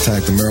can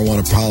contact the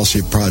Marijuana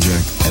Policy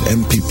Project at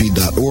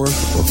mpp.org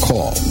or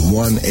call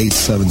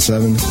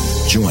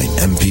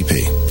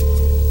 1-877-JOIN-MPP.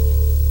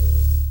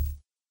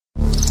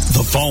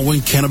 The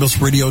following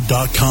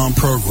CannabisRadio.com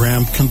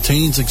program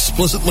contains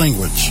explicit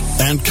language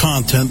and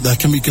content that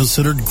can be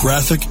considered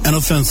graphic and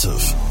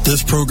offensive.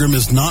 This program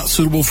is not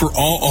suitable for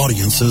all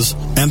audiences,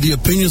 and the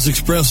opinions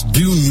expressed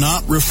do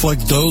not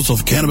reflect those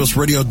of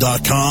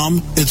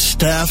CannabisRadio.com, its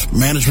staff,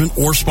 management,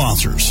 or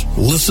sponsors.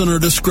 Listener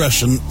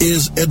discretion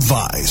is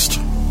advised.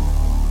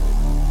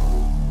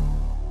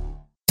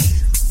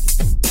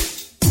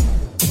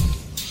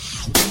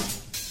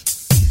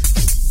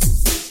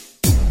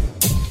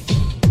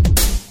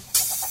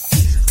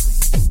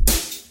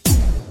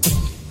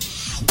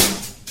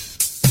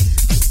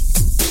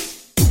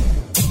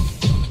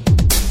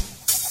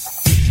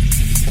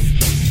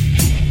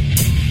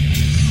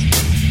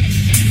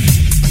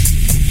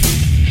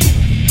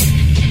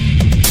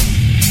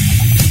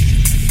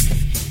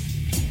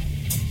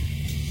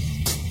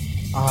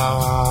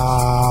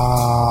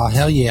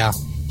 Hell yeah.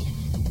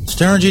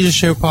 Stoner Jesus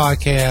Show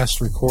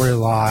podcast recorded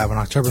live on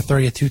October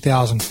 30th,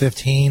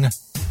 2015.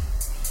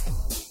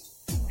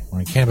 We're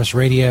on Cannabis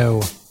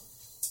Radio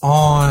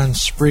on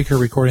Spreaker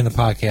recording the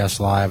podcast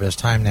live. It's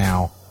time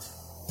now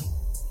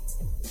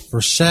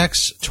for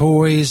Sex,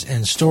 Toys,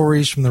 and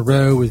Stories from the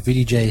Road with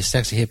VDJ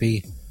Sexy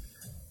Hippie.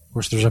 Of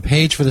course, there's a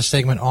page for the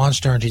segment on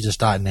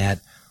stonerjesus.net.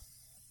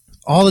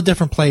 All the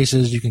different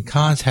places you can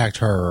contact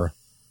her.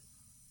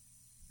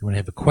 If you want to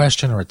have a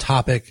question or a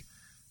topic,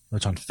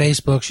 it's on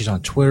Facebook. She's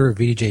on Twitter,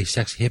 VDJ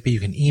Sexy Hippie. You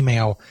can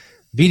email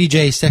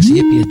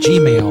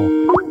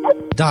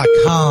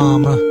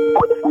vdjsexyhippie@gmail.com.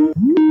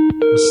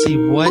 Let's see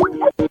what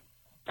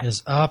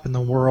is up in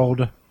the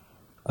world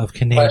of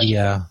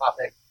Canada.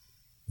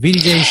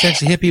 VDJ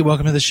Sexy Hippie,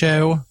 welcome to the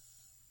show.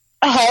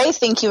 Hey,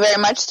 thank you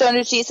very much,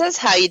 Stoner Jesus.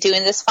 How you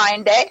doing this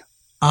fine day?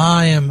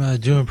 I am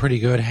doing pretty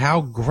good.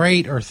 How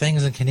great are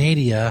things in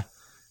Canada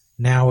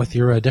now with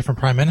your different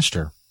prime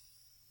minister?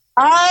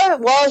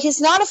 Well, he's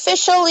not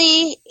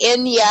officially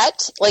in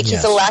yet.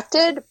 He's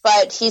elected,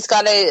 but he's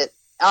got I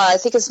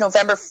think it's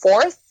November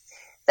 4th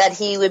that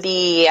he would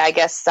be, I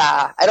guess,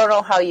 I don't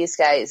know how you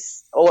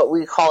guys, what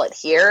we call it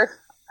here,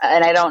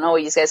 and I don't know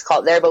what you guys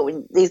call it there, but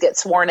when these get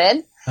sworn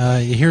in.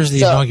 Here's the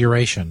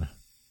inauguration.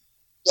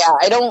 Yeah,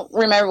 I don't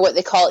remember what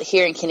they call it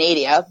here in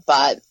Canada,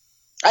 but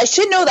I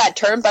should know that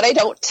term, but I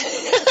don't.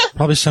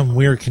 Probably some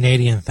weird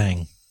Canadian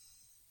thing.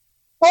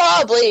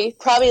 Probably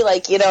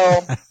like,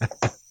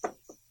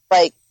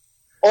 like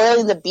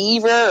oiling the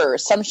beaver or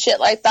some shit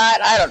like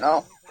that. I don't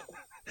know.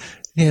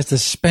 He has to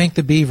spank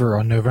the beaver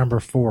on November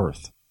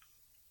 4th.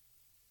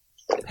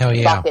 Hell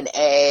yeah. Fucking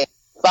A.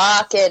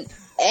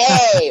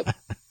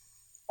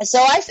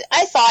 So I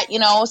thought,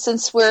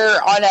 since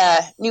we're on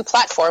a new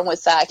platform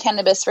with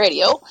Cannabis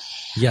Radio,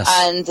 yes,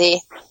 and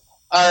they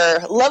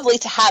are lovely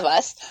to have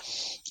us,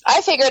 I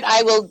figured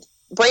I will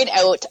bring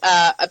out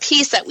a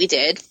piece that we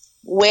did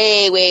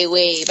way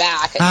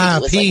back.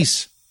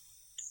 Piece.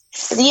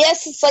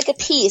 Yes, it's like a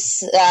piece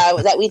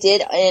that we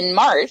did in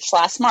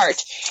last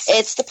March.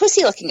 It's the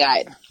pussy licking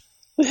guide.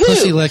 Woo-hoo.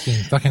 Pussy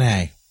licking, fucking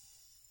A.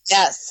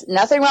 Yes,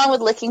 nothing wrong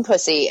with licking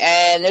pussy,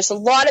 and there's a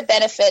lot of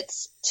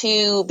benefits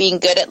to being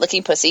good at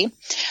licking pussy.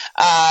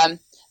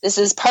 This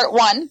is part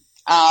 1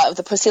 of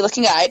the pussy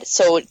licking guide,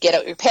 so get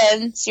out your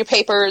pens, your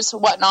papers,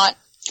 whatnot.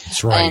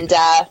 That's right. And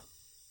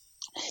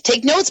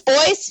take notes,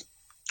 boys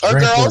or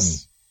Very girls.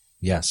 Important.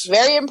 Yes.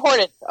 Very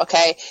important,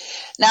 okay?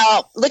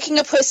 Now, licking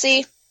a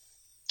pussy,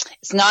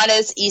 it's not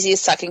as easy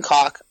as sucking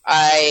cock.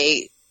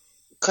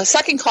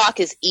 Sucking cock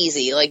is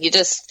easy. You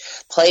just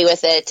play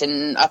with it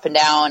and up and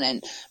down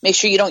and make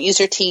sure you don't use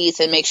your teeth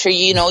and make sure,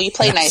 you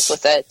play nice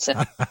with it.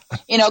 And,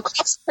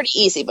 cock's pretty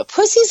easy, but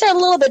pussies are a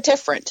little bit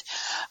different.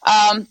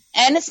 And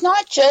it's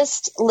not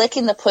just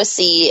licking the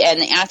pussy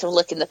and the act of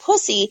licking the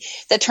pussy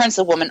that turns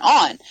the woman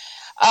on.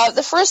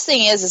 The first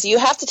thing is you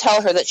have to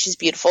tell her that she's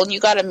beautiful and you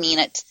got to mean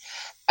it.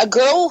 A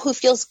girl who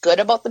feels good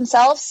about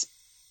themselves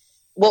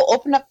will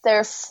open up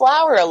their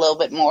flower a little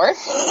bit more,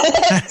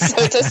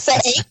 so to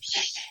say.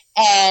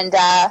 And,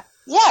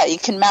 you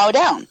can mow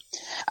down.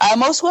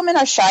 Most women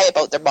are shy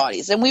about their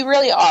bodies, and we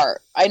really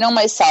are. I know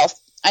myself.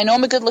 I know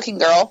I'm a good-looking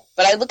girl,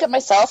 but I look at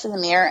myself in the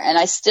mirror, and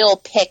I still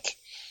pick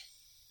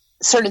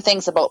certain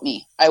things about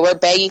me. I wear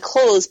baggy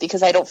clothes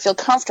because I don't feel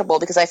comfortable,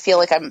 because I feel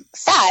like I'm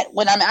fat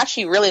when I'm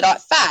actually really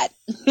not fat.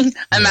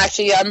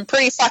 I'm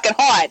pretty fucking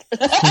hot.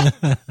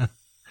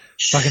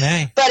 Fucking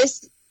A.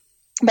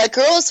 But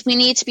girls, we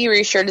need to be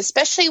reassured,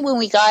 especially when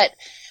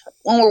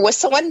we're with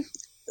someone.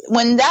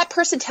 When that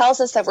person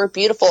tells us that we're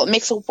beautiful, it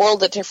makes a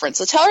world of difference.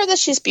 So tell her that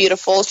she's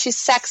beautiful, she's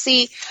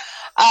sexy.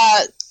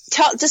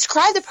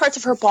 Describe the parts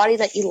of her body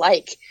that you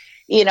like.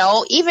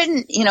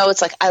 Even,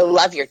 it's like, I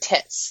love your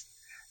tits.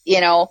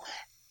 And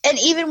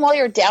even while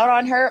you're down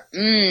on her,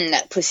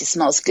 that pussy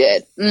smells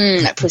good.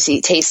 That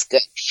pussy tastes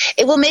good.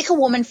 It will make a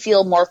woman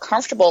feel more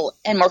comfortable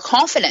and more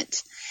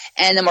confident.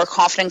 And the more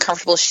confident and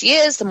comfortable she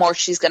is, the more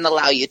she's going to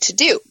allow you to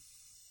do.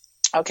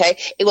 Okay?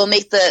 It will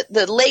make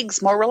the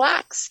legs more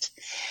relaxed.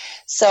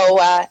 So,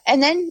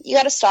 and then you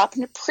got to stop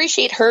and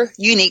appreciate her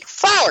unique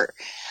flower.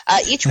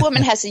 Each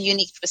woman has a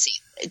unique pussy.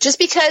 Just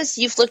because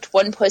you've licked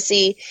one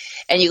pussy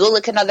and you go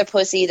lick another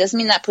pussy doesn't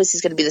mean that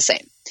pussy's going to be the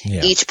same.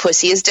 Yeah. Each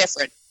pussy is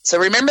different. So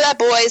remember that,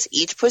 boys.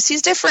 Each pussy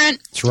is different.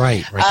 That's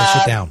right. Write that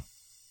shit down.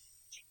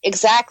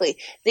 Exactly.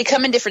 They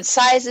come in different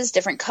sizes,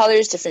 different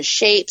colors, different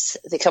shapes.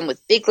 They come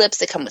with big lips.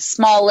 They come with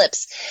small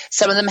lips.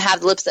 Some of them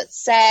have lips that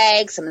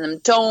sag. Some of them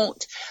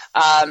don't.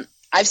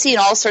 I've seen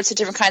all sorts of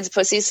different kinds of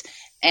pussies.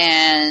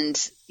 And,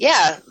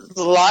 yeah,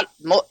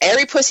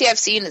 every pussy I've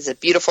seen is a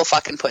beautiful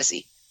fucking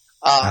pussy.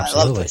 I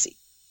love pussy.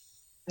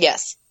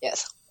 Yes.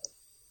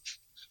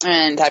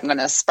 And I'm going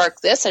to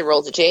spark this. I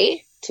rolled a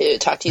J to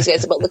talk to you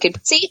guys about licking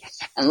pussy.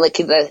 I'm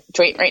licking the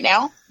joint right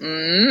now.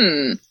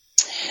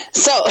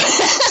 So,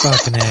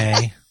 fucking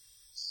A.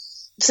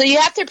 So you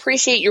have to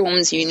appreciate your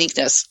woman's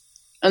uniqueness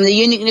and the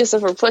uniqueness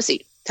of her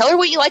pussy. Tell her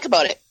what you like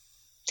about it.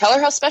 Tell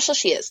her how special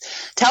she is.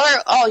 Tell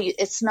her,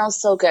 it smells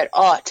so good.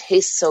 Oh, it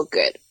tastes so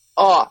good.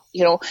 Oh,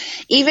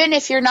 even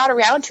if you're not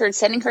around her and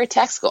sending her a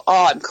text, go,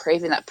 I'm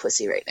craving that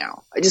pussy right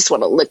now. I just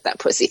want to lick that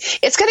pussy.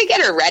 It's going to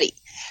get her ready.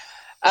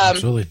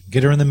 Absolutely.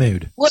 Get her in the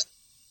mood.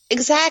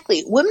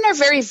 Exactly. Women are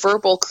very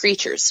verbal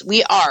creatures.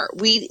 We are.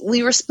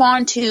 We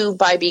respond to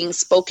by being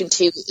spoken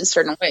to in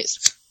certain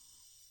ways.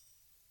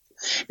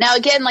 Now,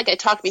 again, like I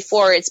talked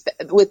before, it's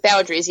with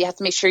boundaries. You have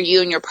to make sure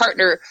you and your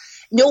partner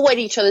know what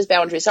each other's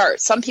boundaries are.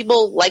 Some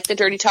people like the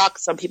dirty talk.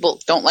 Some people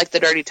don't like the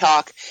dirty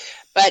talk.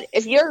 But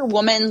if your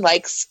woman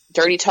likes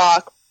dirty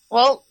talk,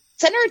 well,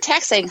 send her a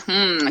text saying,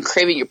 I'm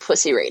craving your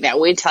pussy right now.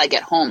 Wait until I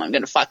get home. I'm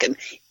going to fucking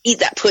eat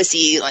that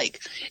pussy. Like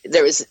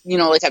there was,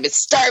 like I've been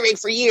starving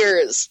for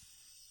years.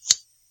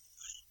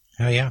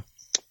 Oh, yeah.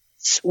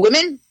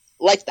 Women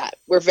like that.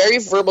 We're very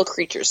verbal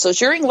creatures. So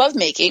during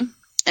lovemaking,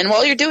 and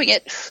while you're doing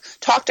it,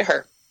 talk to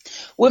her.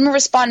 Women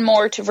respond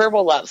more to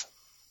verbal love.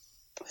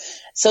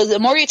 So the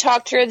more you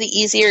talk to her, the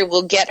easier it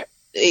will get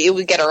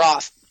her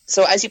off.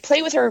 So as you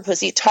play with her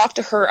pussy, talk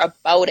to her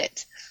about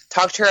it.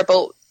 Talk to her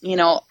about,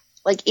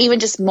 like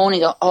even just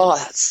moaning,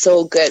 that's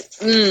so good.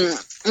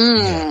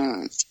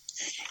 Now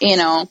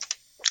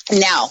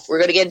we're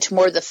going to get into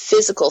more of the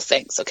physical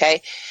things,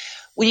 okay?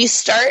 When you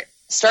start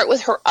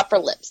with her outer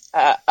lips,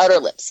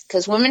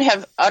 because women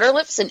have outer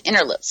lips and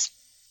inner lips.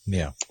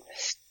 Yeah.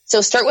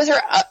 So start with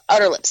her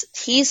outer lips.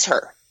 Tease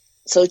her.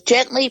 So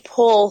gently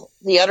pull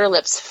the outer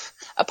lips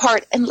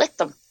apart and lick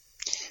them.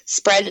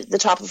 Spread the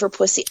top of her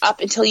pussy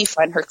up until you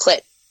find her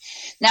clit.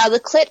 Now the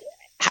clit,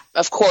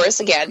 of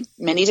course, again,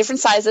 many different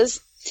sizes,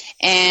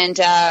 and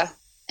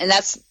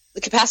that's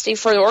the capacity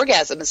for the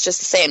orgasm. It's just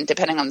the same,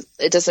 depending on,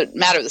 it doesn't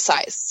matter the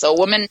size. So a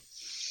woman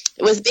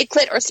with big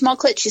clit or small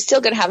clit, she's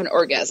still going to have an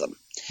orgasm.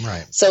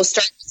 Right. So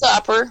start with the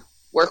upper,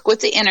 work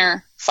with the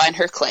inner, find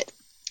her clit.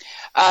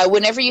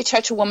 Whenever you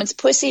touch a woman's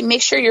pussy,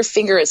 make sure your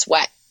finger is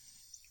wet.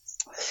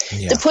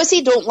 Yeah. The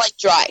pussy don't like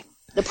dry.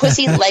 The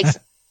pussy likes.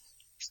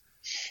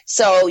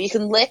 So you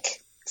can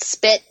lick,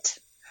 spit,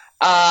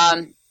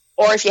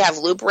 or if you have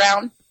lube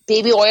around,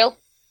 baby oil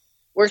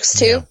works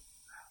too.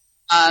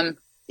 Yeah.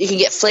 You can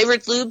get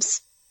flavored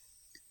lubes.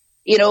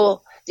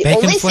 The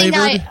bacon only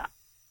flavored?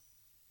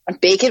 thing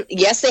bacon.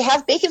 Yes, they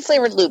have bacon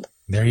flavored lube.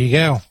 There you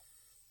go.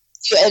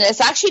 And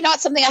it's actually not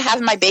something I have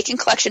in my bacon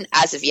collection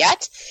as of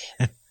yet,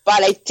 but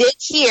I did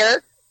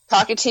hear,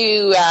 talking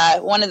to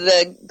one of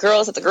the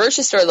girls at the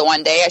grocery store the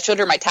one day, I showed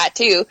her my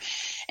tattoo,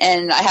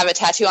 and I have a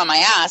tattoo on my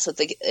ass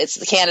it's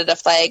the Canada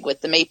flag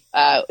with the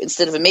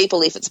instead of a maple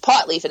leaf, it's a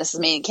pot leaf, and this is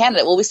made in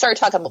Canada. Well, we started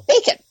talking about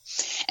bacon,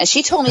 and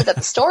she told me that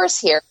the stores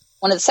here,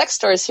 one of the sex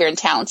stores here in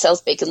town,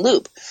 sells bacon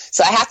lube,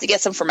 so I have to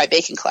get some for my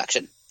bacon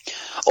collection.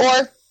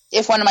 Or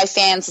if one of my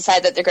fans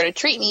decide that they're going to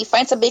treat me,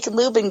 find some bacon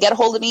lube and get a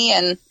hold of me,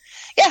 and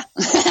yeah.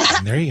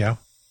 There you go.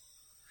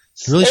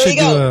 You really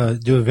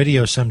should do a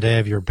video someday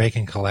of your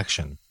bacon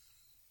collection.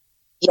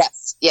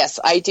 Yes,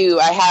 I do.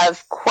 I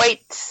have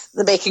quite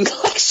the bacon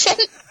collection.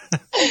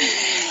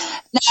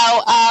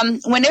 Now,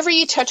 whenever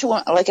you touch a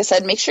woman, like I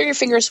said, make sure your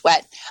finger's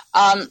wet.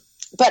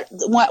 But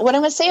what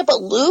I'm going to say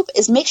about lube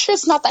is make sure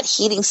it's not that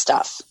heating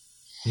stuff.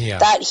 Yeah.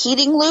 That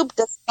heating lube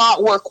does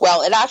not work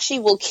well. It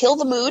actually will kill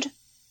the mood.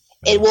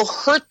 It will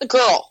hurt the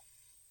girl.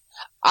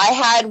 I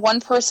had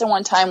one person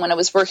one time when I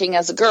was working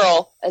as a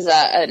girl, as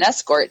an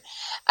escort,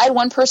 I had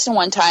one person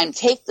one time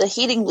take the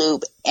heating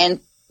lube and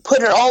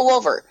put it all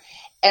over.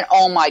 And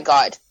oh my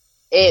God,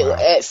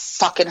 it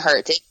fucking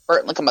hurt. It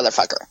hurt like a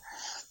motherfucker.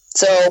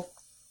 So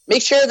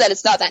make sure that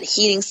it's not that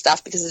heating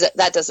stuff, because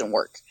that doesn't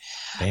work.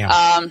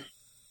 Damn.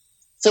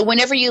 So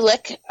whenever you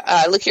lick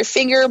your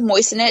finger,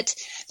 moisten it,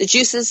 the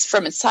juices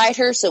from inside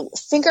her. So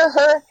finger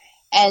her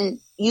and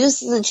use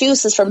the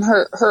juices from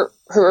her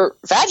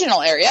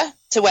vaginal area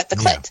to wet the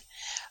clit.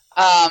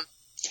 Yeah.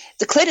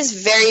 The clit is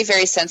very,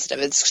 very sensitive.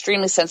 It's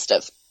extremely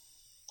sensitive.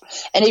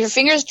 And if your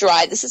finger's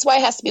dry, this is why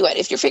it has to be wet.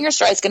 If your finger's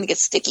dry, it's going to get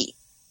sticky,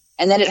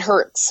 and then it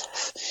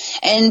hurts,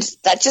 and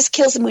that just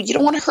kills the mood. You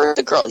don't want to hurt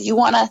the girl. You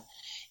want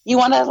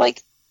to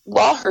like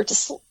woo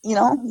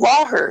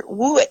her,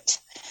 woo it,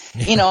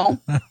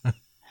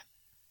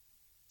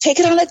 take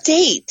it on a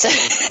date.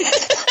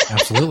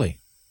 Absolutely.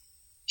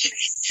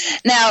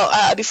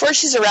 Now, before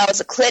she's aroused,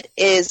 the clit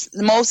is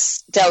the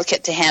most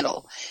delicate to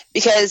handle,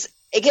 because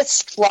it gets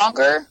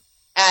stronger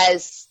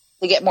as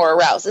they get more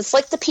aroused. It's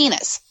like the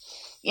penis.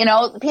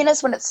 The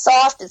penis, when it's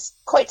soft, it's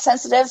quite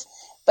sensitive,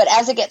 but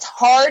as it gets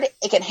hard,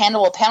 it can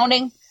handle a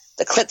pounding.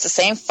 The clit's the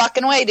same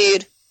fucking way,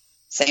 dude.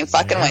 Same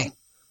fucking way.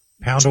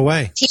 Pound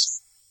away.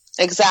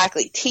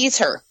 Exactly. Tease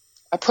her.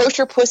 Approach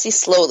her pussy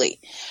slowly.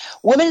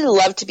 Women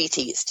love to be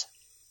teased.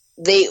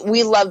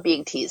 We love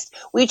being teased.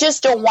 We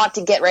just don't want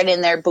to get right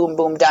in there, boom,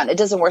 boom, done. It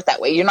doesn't work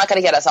that way. You're not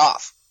going to get us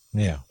off.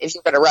 Yeah. If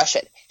you're going to rush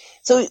it.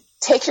 So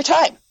take your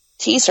time.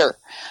 Tease her.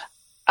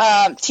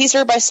 Tease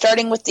her by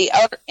starting with the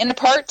inner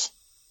part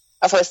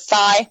of her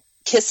thigh,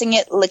 kissing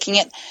it, licking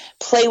it,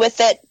 play with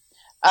it,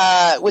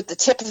 with the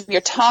tip of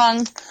your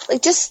tongue.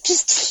 Like,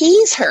 just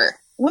tease her.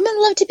 Women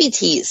love to be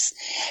teased.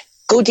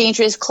 Go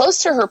dangerous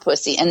close to her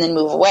pussy and then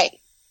move away.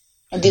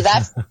 And do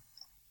that.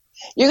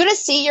 You're going to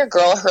see your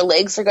girl, her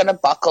legs are going to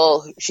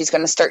buckle. She's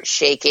going to start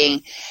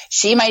shaking.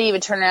 She might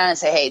even turn around and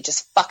say, hey,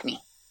 just fuck me.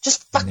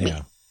 Just fuck me.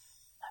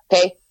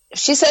 Okay? If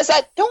she says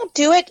that, don't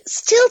do it.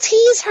 Still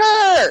tease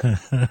her.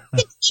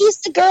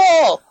 Tease the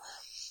girl.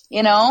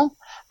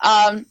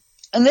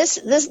 And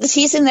the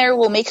teasing there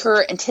will make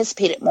her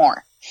anticipate it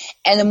more.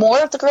 And the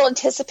more the girl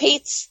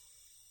anticipates,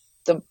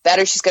 the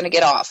better she's going to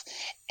get off.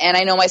 And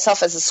I know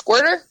myself as a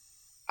squirter,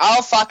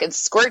 I'll fucking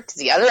squirt to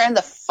the other end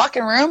of the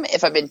fucking room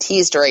if I've been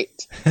teased right.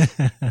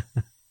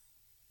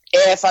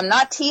 If I'm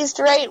not teased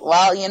right,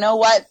 well, you know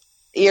what?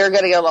 You're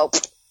going to go,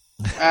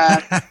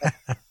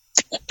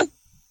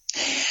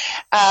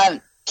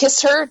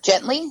 kiss her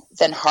gently,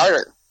 then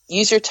harder.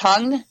 Use your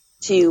tongue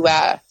to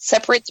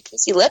separate the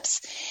pussy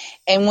lips.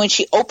 And when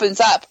she opens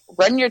up,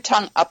 run your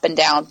tongue up and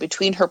down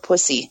between her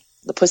pussy,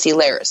 the pussy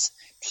layers.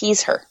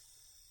 Tease her.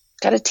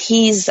 Gotta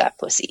tease that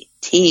pussy.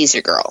 Tease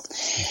your girl.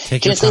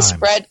 Take your time.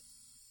 Spread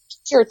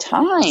your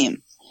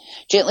time.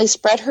 Gently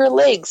spread her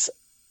legs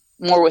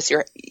more with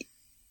your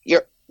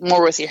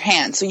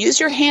hand. So use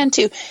your hand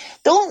to.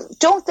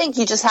 Don't think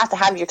you just have to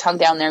have your tongue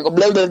down there and go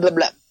blah blah blah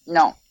blah.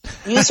 No,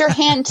 use your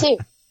hand too.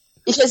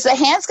 Because the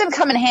hand's going to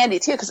come in handy,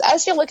 too. Because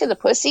as you look at the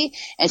pussy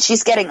and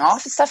she's getting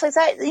off and stuff like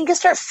that, you can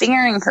start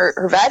fingering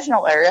her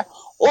vaginal area.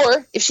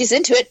 Or, if she's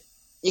into it,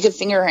 you can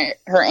finger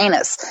her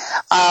anus.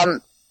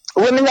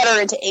 Women that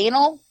are into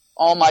anal,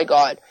 oh, my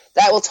God.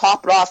 That will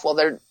top it off while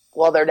they're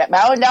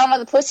bowing down on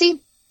the pussy.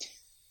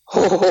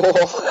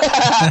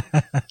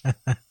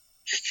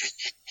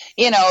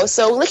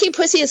 So licking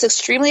pussy is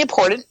extremely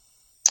important.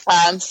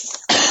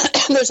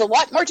 There's a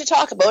lot more to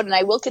talk about, and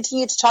I will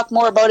continue to talk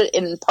more about it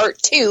in part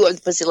 2 of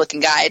the Pussy Looking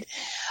Guide.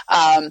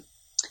 Yeah.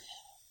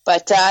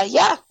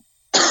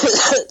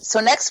 So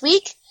next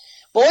week,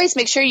 boys,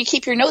 make sure you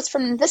keep your notes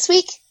from this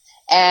week,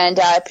 and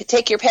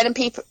take your pen and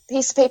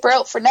piece of paper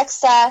out for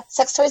next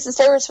Sex Toys and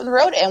Servers from the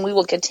Road, and we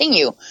will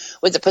continue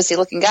with the Pussy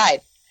Looking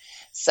Guide.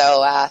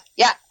 So,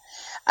 yeah.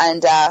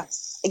 And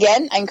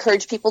again, I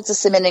encourage people to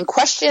submit in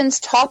questions,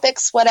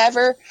 topics,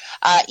 whatever.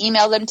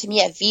 Email them to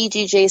me at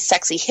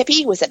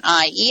vdjsexyhippie with an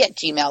IE at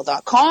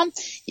gmail.com.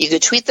 You can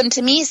tweet them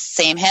to me,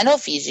 same handle,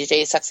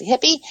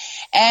 vdjsexyhippie.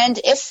 And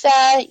if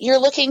you're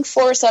looking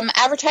for some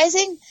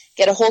advertising,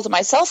 get a hold of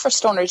myself or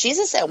Stoner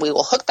Jesus, and we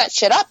will hook that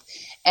shit up.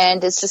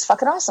 And it's just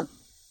fucking awesome.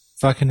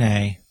 Fucking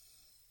A.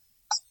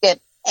 Fucking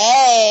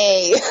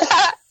A.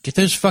 Get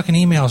those fucking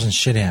emails and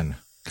shit in.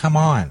 Come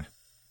on.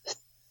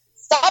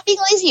 Stop being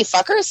lazy, you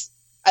fuckers.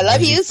 I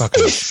love you.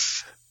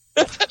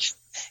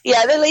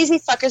 Yeah, they're lazy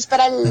fuckers, but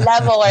I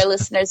love all our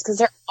listeners because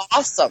they're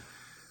awesome.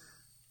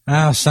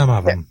 Some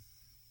of them.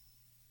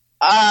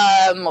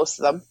 Most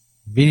of them.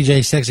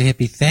 VDJ Sexy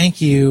Hippie,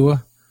 thank you.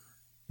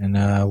 And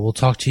we'll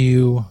talk to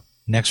you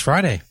next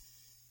Friday.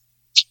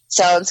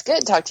 Sounds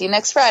good. Talk to you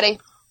next Friday.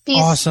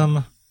 Peace.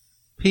 Awesome.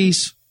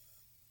 Peace.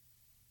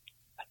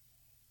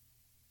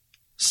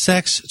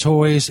 Sex,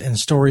 toys, and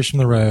stories from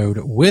the road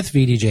with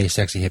VDJ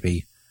Sexy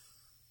Hippie.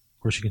 Of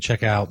course, you can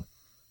check out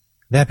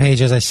that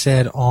page, as I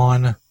said,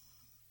 on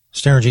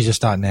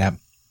stonerjesus.net.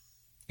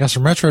 Got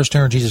some retro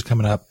Stoner Jesus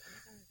coming up.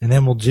 And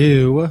then we'll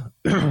do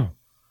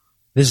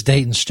this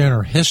date in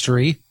Stoner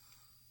history.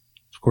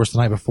 Of course, the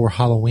night before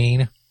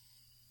Halloween.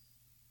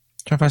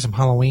 Trying to find some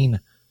Halloween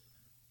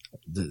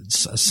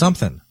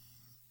something.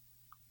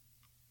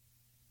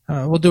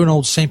 We'll do an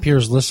old St.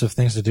 Pierre's list of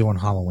things to do on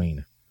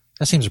Halloween.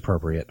 That seems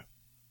appropriate.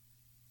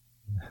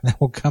 Then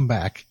we'll come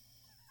back.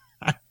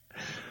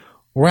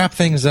 We'll wrap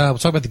things up. We'll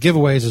talk about the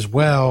giveaways as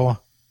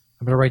well.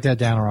 I better write that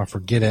down or I'll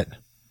forget it.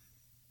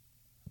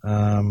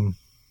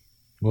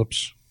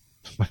 Whoops.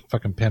 My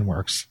fucking pen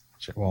works.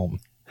 It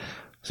won't.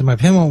 So my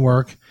pen won't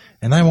work,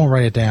 and I won't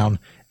write it down,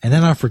 and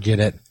then I'll forget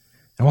it.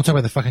 And we'll talk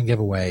about the fucking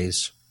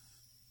giveaways.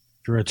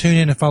 If you're tune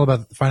in to find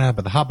out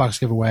about the Hotbox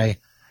giveaway,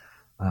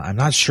 I'm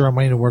not sure. I'm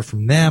waiting a word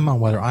from them on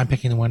whether I'm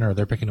picking the winner or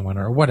they're picking the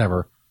winner or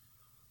whatever.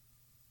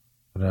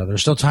 But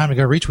there's still time to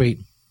go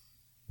retweet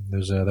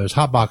those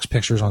Hotbox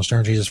pictures on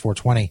Stern Jesus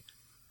 420.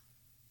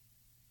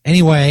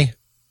 Anyway,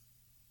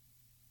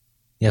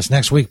 yes,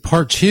 next week,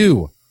 part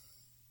 2 of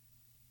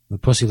the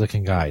Pussy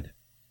Licking Guide.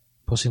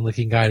 Pussy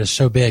Licking Guide is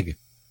so big.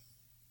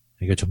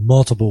 You go to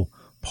multiple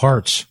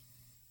parts.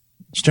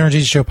 Stern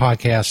Jesus Show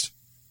podcast,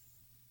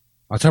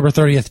 October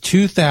 30th,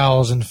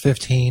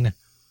 2015.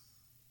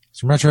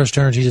 Some retro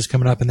Stern Jesus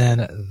coming up, and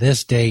then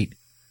this date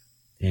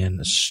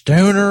in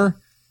Stoner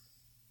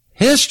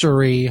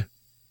history.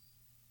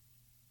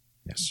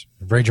 Yes,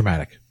 very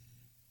dramatic.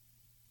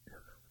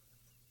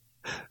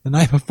 The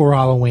night before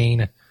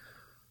Halloween.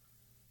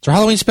 It's our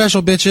Halloween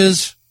special,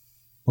 bitches.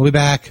 We'll be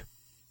back.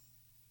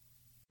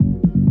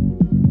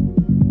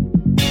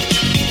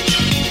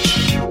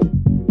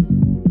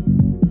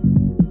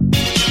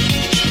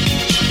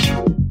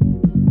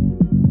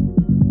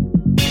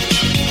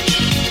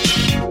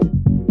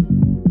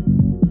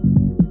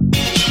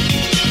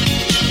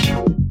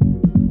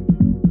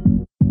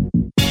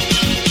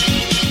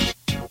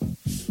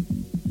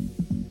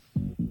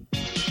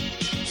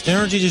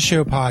 Stern Jesus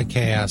Show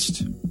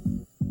podcast,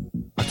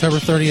 October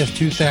 30th,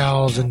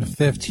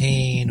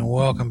 2015.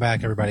 Welcome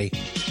back, everybody.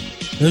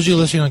 Those of you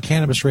listening on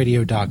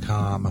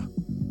CannabisRadio.com,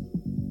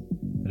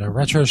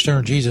 Retro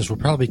Stern Jesus will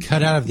probably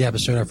cut out of the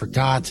episode. I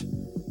forgot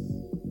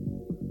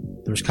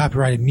there was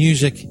copyrighted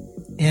music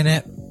in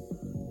it.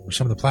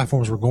 Some of the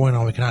platforms we're going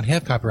on, we cannot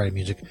have copyrighted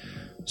music.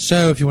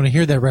 So if you want to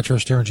hear that Retro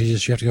Stern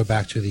Jesus, you have to go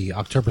back to the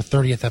October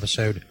 30th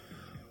episode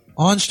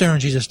on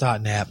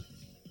SternJesus.net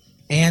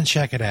and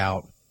check it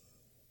out.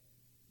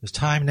 It's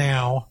time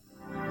now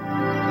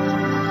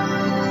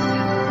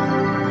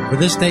for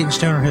this date in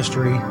Stoner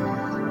history.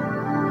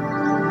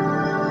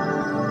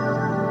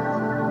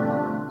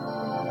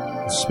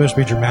 It's supposed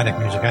to be dramatic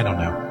music. I don't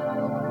know.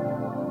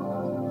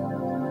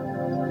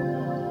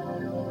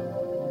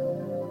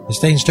 This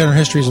date in Stoner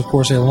history is, of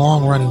course, a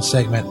long-running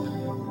segment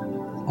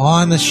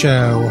on the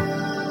show.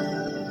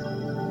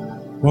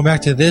 Going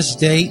back to this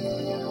date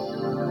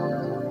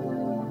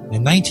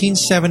in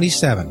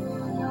 1977.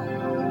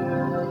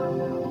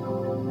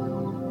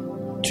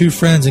 Two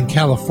friends in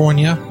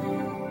California,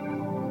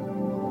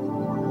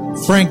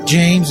 Frank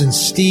James and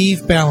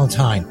Steve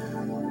Ballantyne.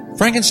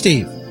 Frank and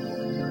Steve.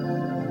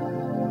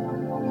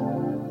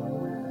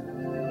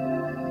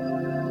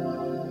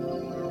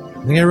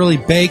 They got really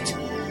baked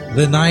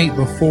the night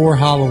before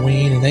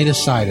Halloween, and they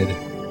decided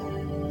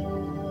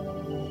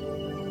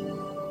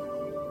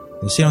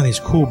they see on these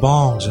cool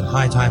bongs in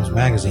High Times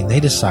magazine. They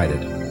decided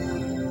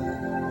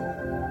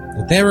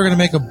that they were going to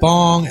make a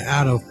bong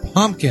out of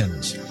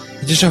pumpkins.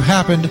 It just so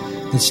happened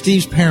that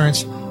Steve's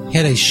parents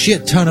had a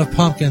shit ton of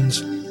pumpkins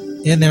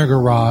in their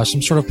garage,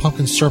 some sort of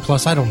pumpkin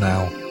surplus, I don't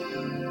know.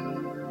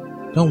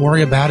 Don't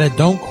worry about it.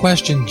 Don't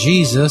question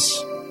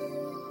Jesus.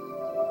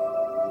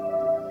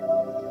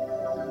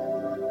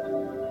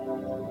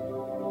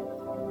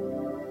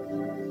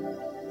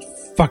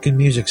 Fucking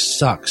music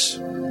sucks.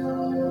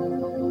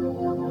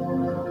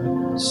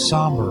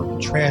 Somber,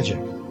 tragic.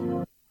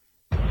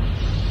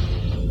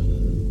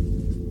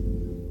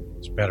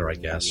 It's better, I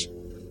guess.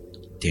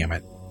 Damn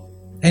it.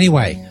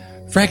 Anyway,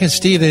 Frank and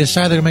Steve, they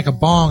decided they're going to make a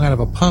bong out of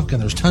a pumpkin.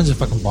 There's tons of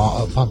fucking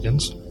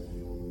pumpkins.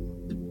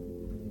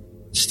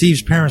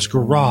 Steve's parents'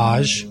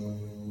 garage.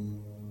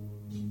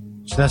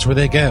 So that's where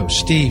they go.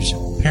 Steve's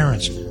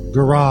parents'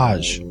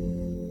 garage.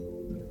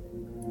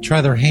 Try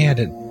their hand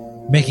at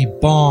making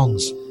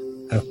bongs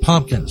out of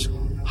pumpkins.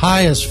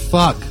 High as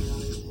fuck.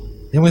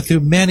 They went through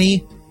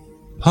many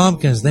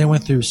pumpkins. They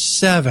went through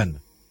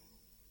 7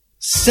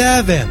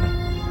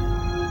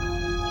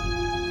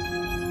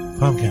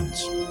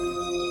 pumpkins.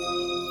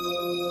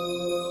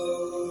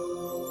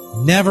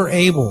 Never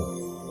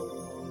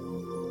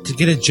able to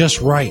get it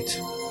just right.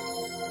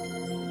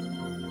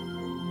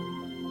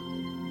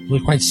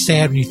 Really quite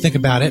sad when you think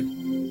about it.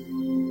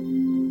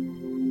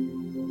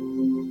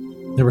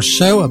 They were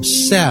so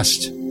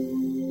obsessed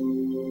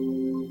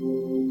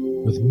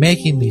with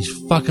making these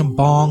fucking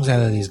bongs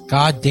out of these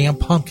goddamn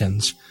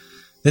pumpkins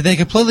that they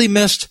completely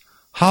missed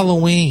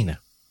Halloween.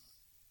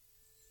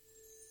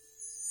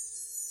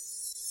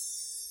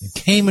 It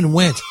came and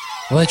went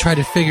while they tried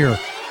to figure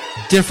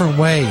different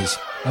ways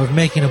of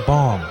making a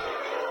bong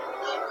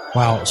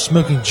while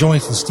smoking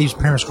joints in Steve's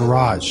parents'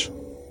 garage.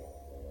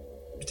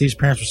 Steve's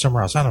parents were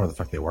somewhere else. I don't know where the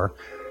fuck they were.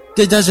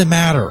 It doesn't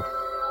matter.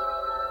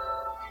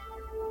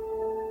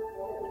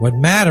 What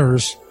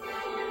matters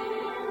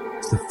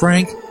is that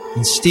Frank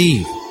and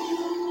Steve,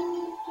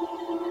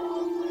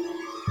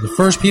 the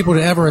first people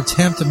to ever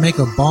attempt to make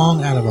a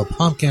bong out of a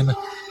pumpkin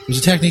It was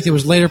a technique that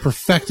was later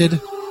perfected in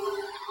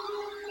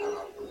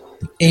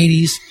the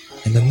 80s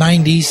and the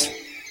 90s.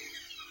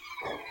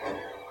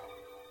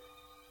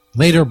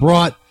 Later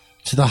brought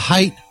to the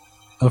height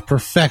of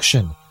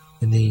perfection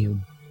in the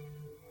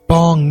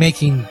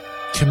bong-making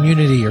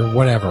community or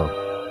whatever.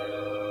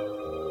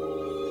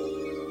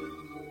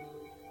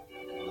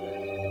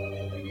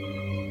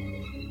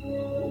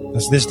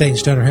 That's this day in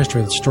stoner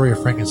history, the story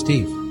of Frank and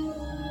Steve.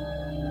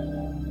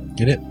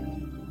 Get it?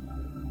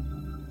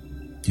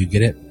 Do you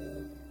get it?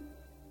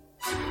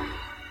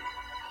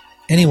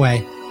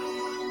 Anyway,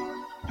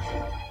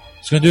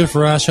 it's going to do it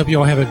for us. Hope you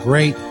all have a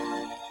great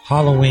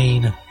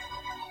Halloween.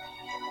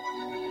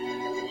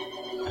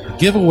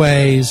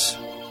 Giveaways.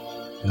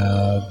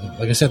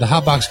 Like I said, the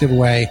Hot Box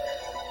giveaway.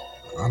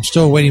 I'm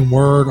still awaiting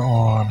word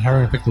on how we're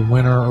going to pick the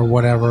winner or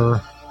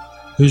whatever.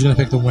 Who's going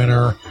to pick the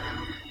winner.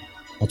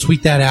 I'll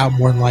tweet that out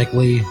more than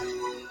likely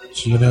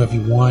so you know if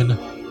you won.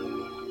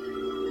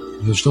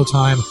 There's still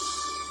time.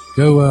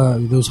 Go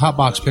those Hot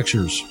Box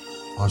pictures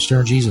on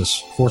Stern Jesus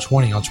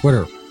 420 on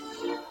Twitter.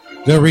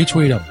 Go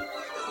retweet them.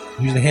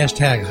 Use the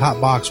hashtag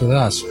HotBox with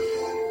us.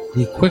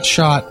 The quick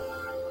shot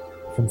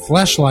from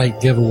Fleshlight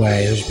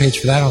giveaway. There's a page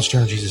for that on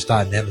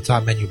sternjesus.net in the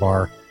top menu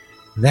bar.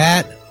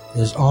 That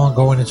is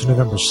ongoing into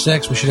November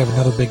 6th. We should have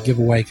another big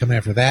giveaway coming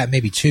after that.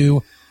 Maybe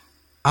two.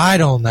 I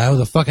don't know.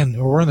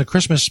 We're in the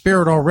Christmas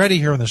spirit already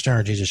here on the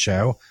Stern Jesus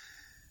Show.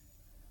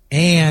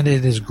 And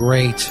it is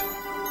great. It's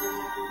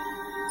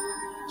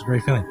a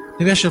great feeling.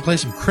 Maybe I should play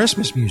some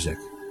Christmas music.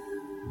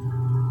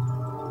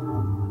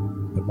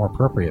 But more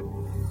appropriate.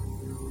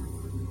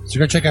 So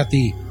go check out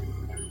the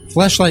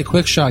Fleshlight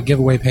Quick Shot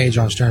giveaway page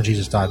on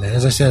sternjesus.net.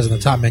 As I said, it's in the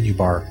top menu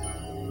bar.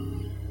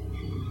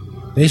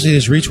 Basically,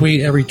 just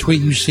retweet every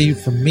tweet you see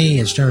from me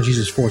at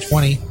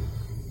SternJesus420.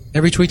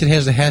 Every tweet that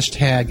has the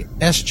hashtag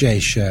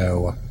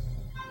SJShow.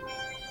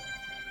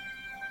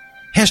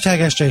 Hashtag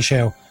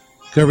SJShow.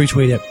 Go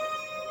retweet it.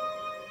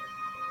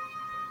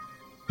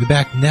 Be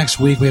back next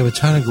week. We have a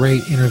ton of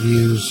great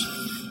interviews.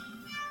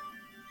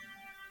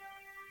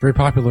 Very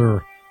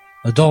popular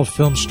adult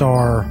film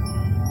star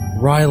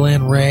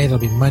Rylan Ray. That'll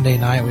be Monday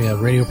night. We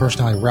have radio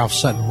personality Ralph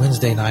Sutton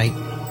Wednesday night.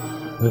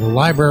 We have a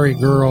library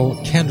girl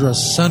Kendra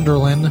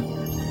Sunderland.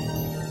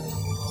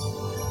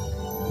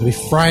 It'll be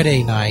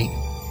Friday night.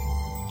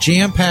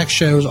 Jam-packed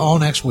shows all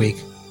next week.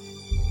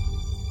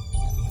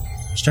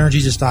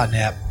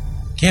 SternJesus.net.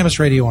 Campus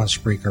Radio on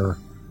Spreaker.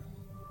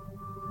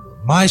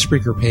 My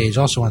Spreaker page,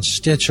 also on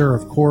Stitcher,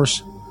 of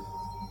course.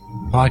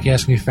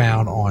 Podcast can be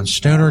found on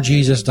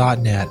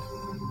stonerjesus.net.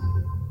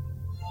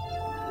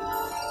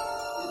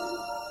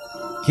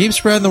 Keep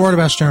spreading the word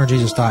about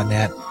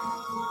stonerjesus.net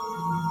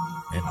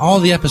and all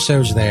the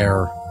episodes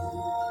there.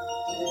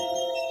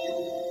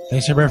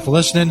 Thanks everybody for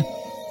listening.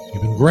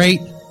 You've been great.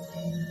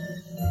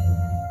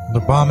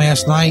 Another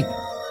bomb-ass night.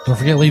 Don't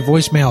forget to leave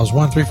voicemails,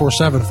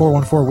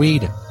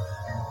 1-347-414-WEED.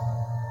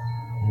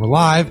 We're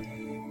live.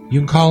 You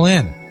can call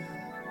in.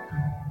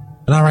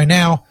 But not right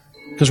now,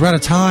 because we're out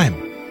of time.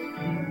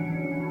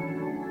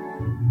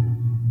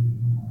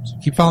 So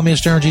keep following me at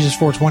Stern Jesus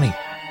 420.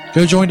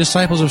 Go join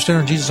Disciples of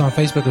Stern Jesus on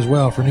Facebook as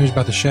well for news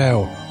about the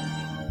show.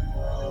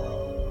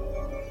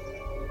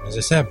 As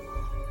I said,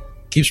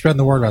 keep spreading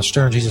the word about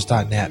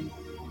sternjesus.net.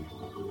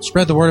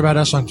 Spread the word about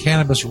us on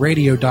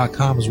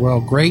cannabisradio.com as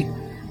well. Great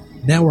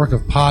network of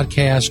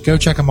podcasts. Go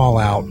check them all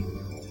out.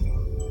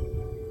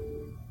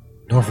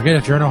 Don't forget,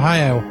 if you're in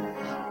Ohio,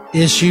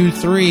 issue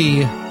 3.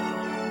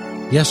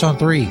 Yes on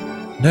 3.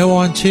 No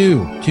on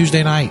 2.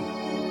 Tuesday night.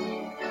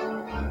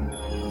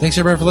 Thanks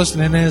everybody for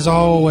listening. And as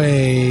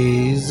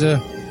always,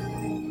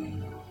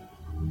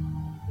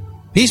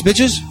 peace,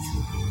 bitches.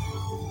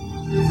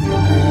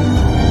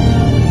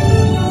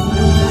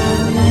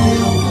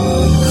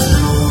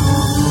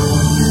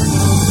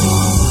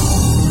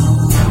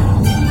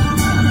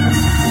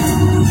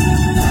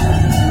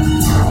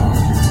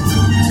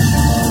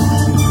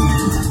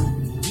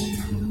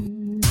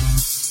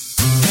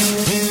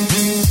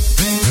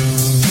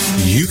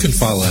 You can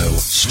follow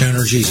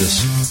Stoner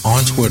Jesus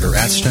on Twitter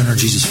at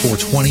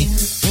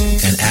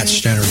StonerJesus420 and at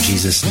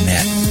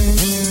StonerJesusNet.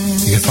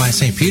 You can find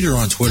St. Peter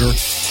on Twitter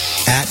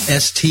at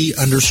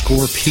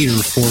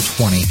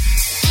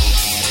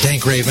ST_Peter420.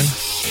 Dank Raven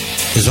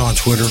is on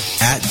Twitter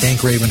at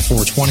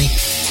DankRaven420.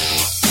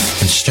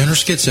 And Stoner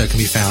Schizo can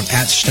be found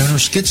at Stoner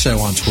Schizo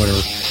on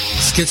Twitter.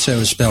 Schizo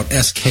is spelled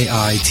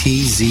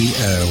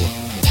SKITZO.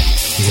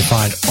 You can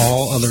find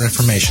all other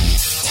information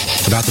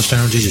about the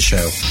Stoner Jesus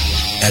Show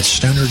at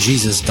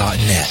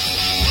stonerjesus.net.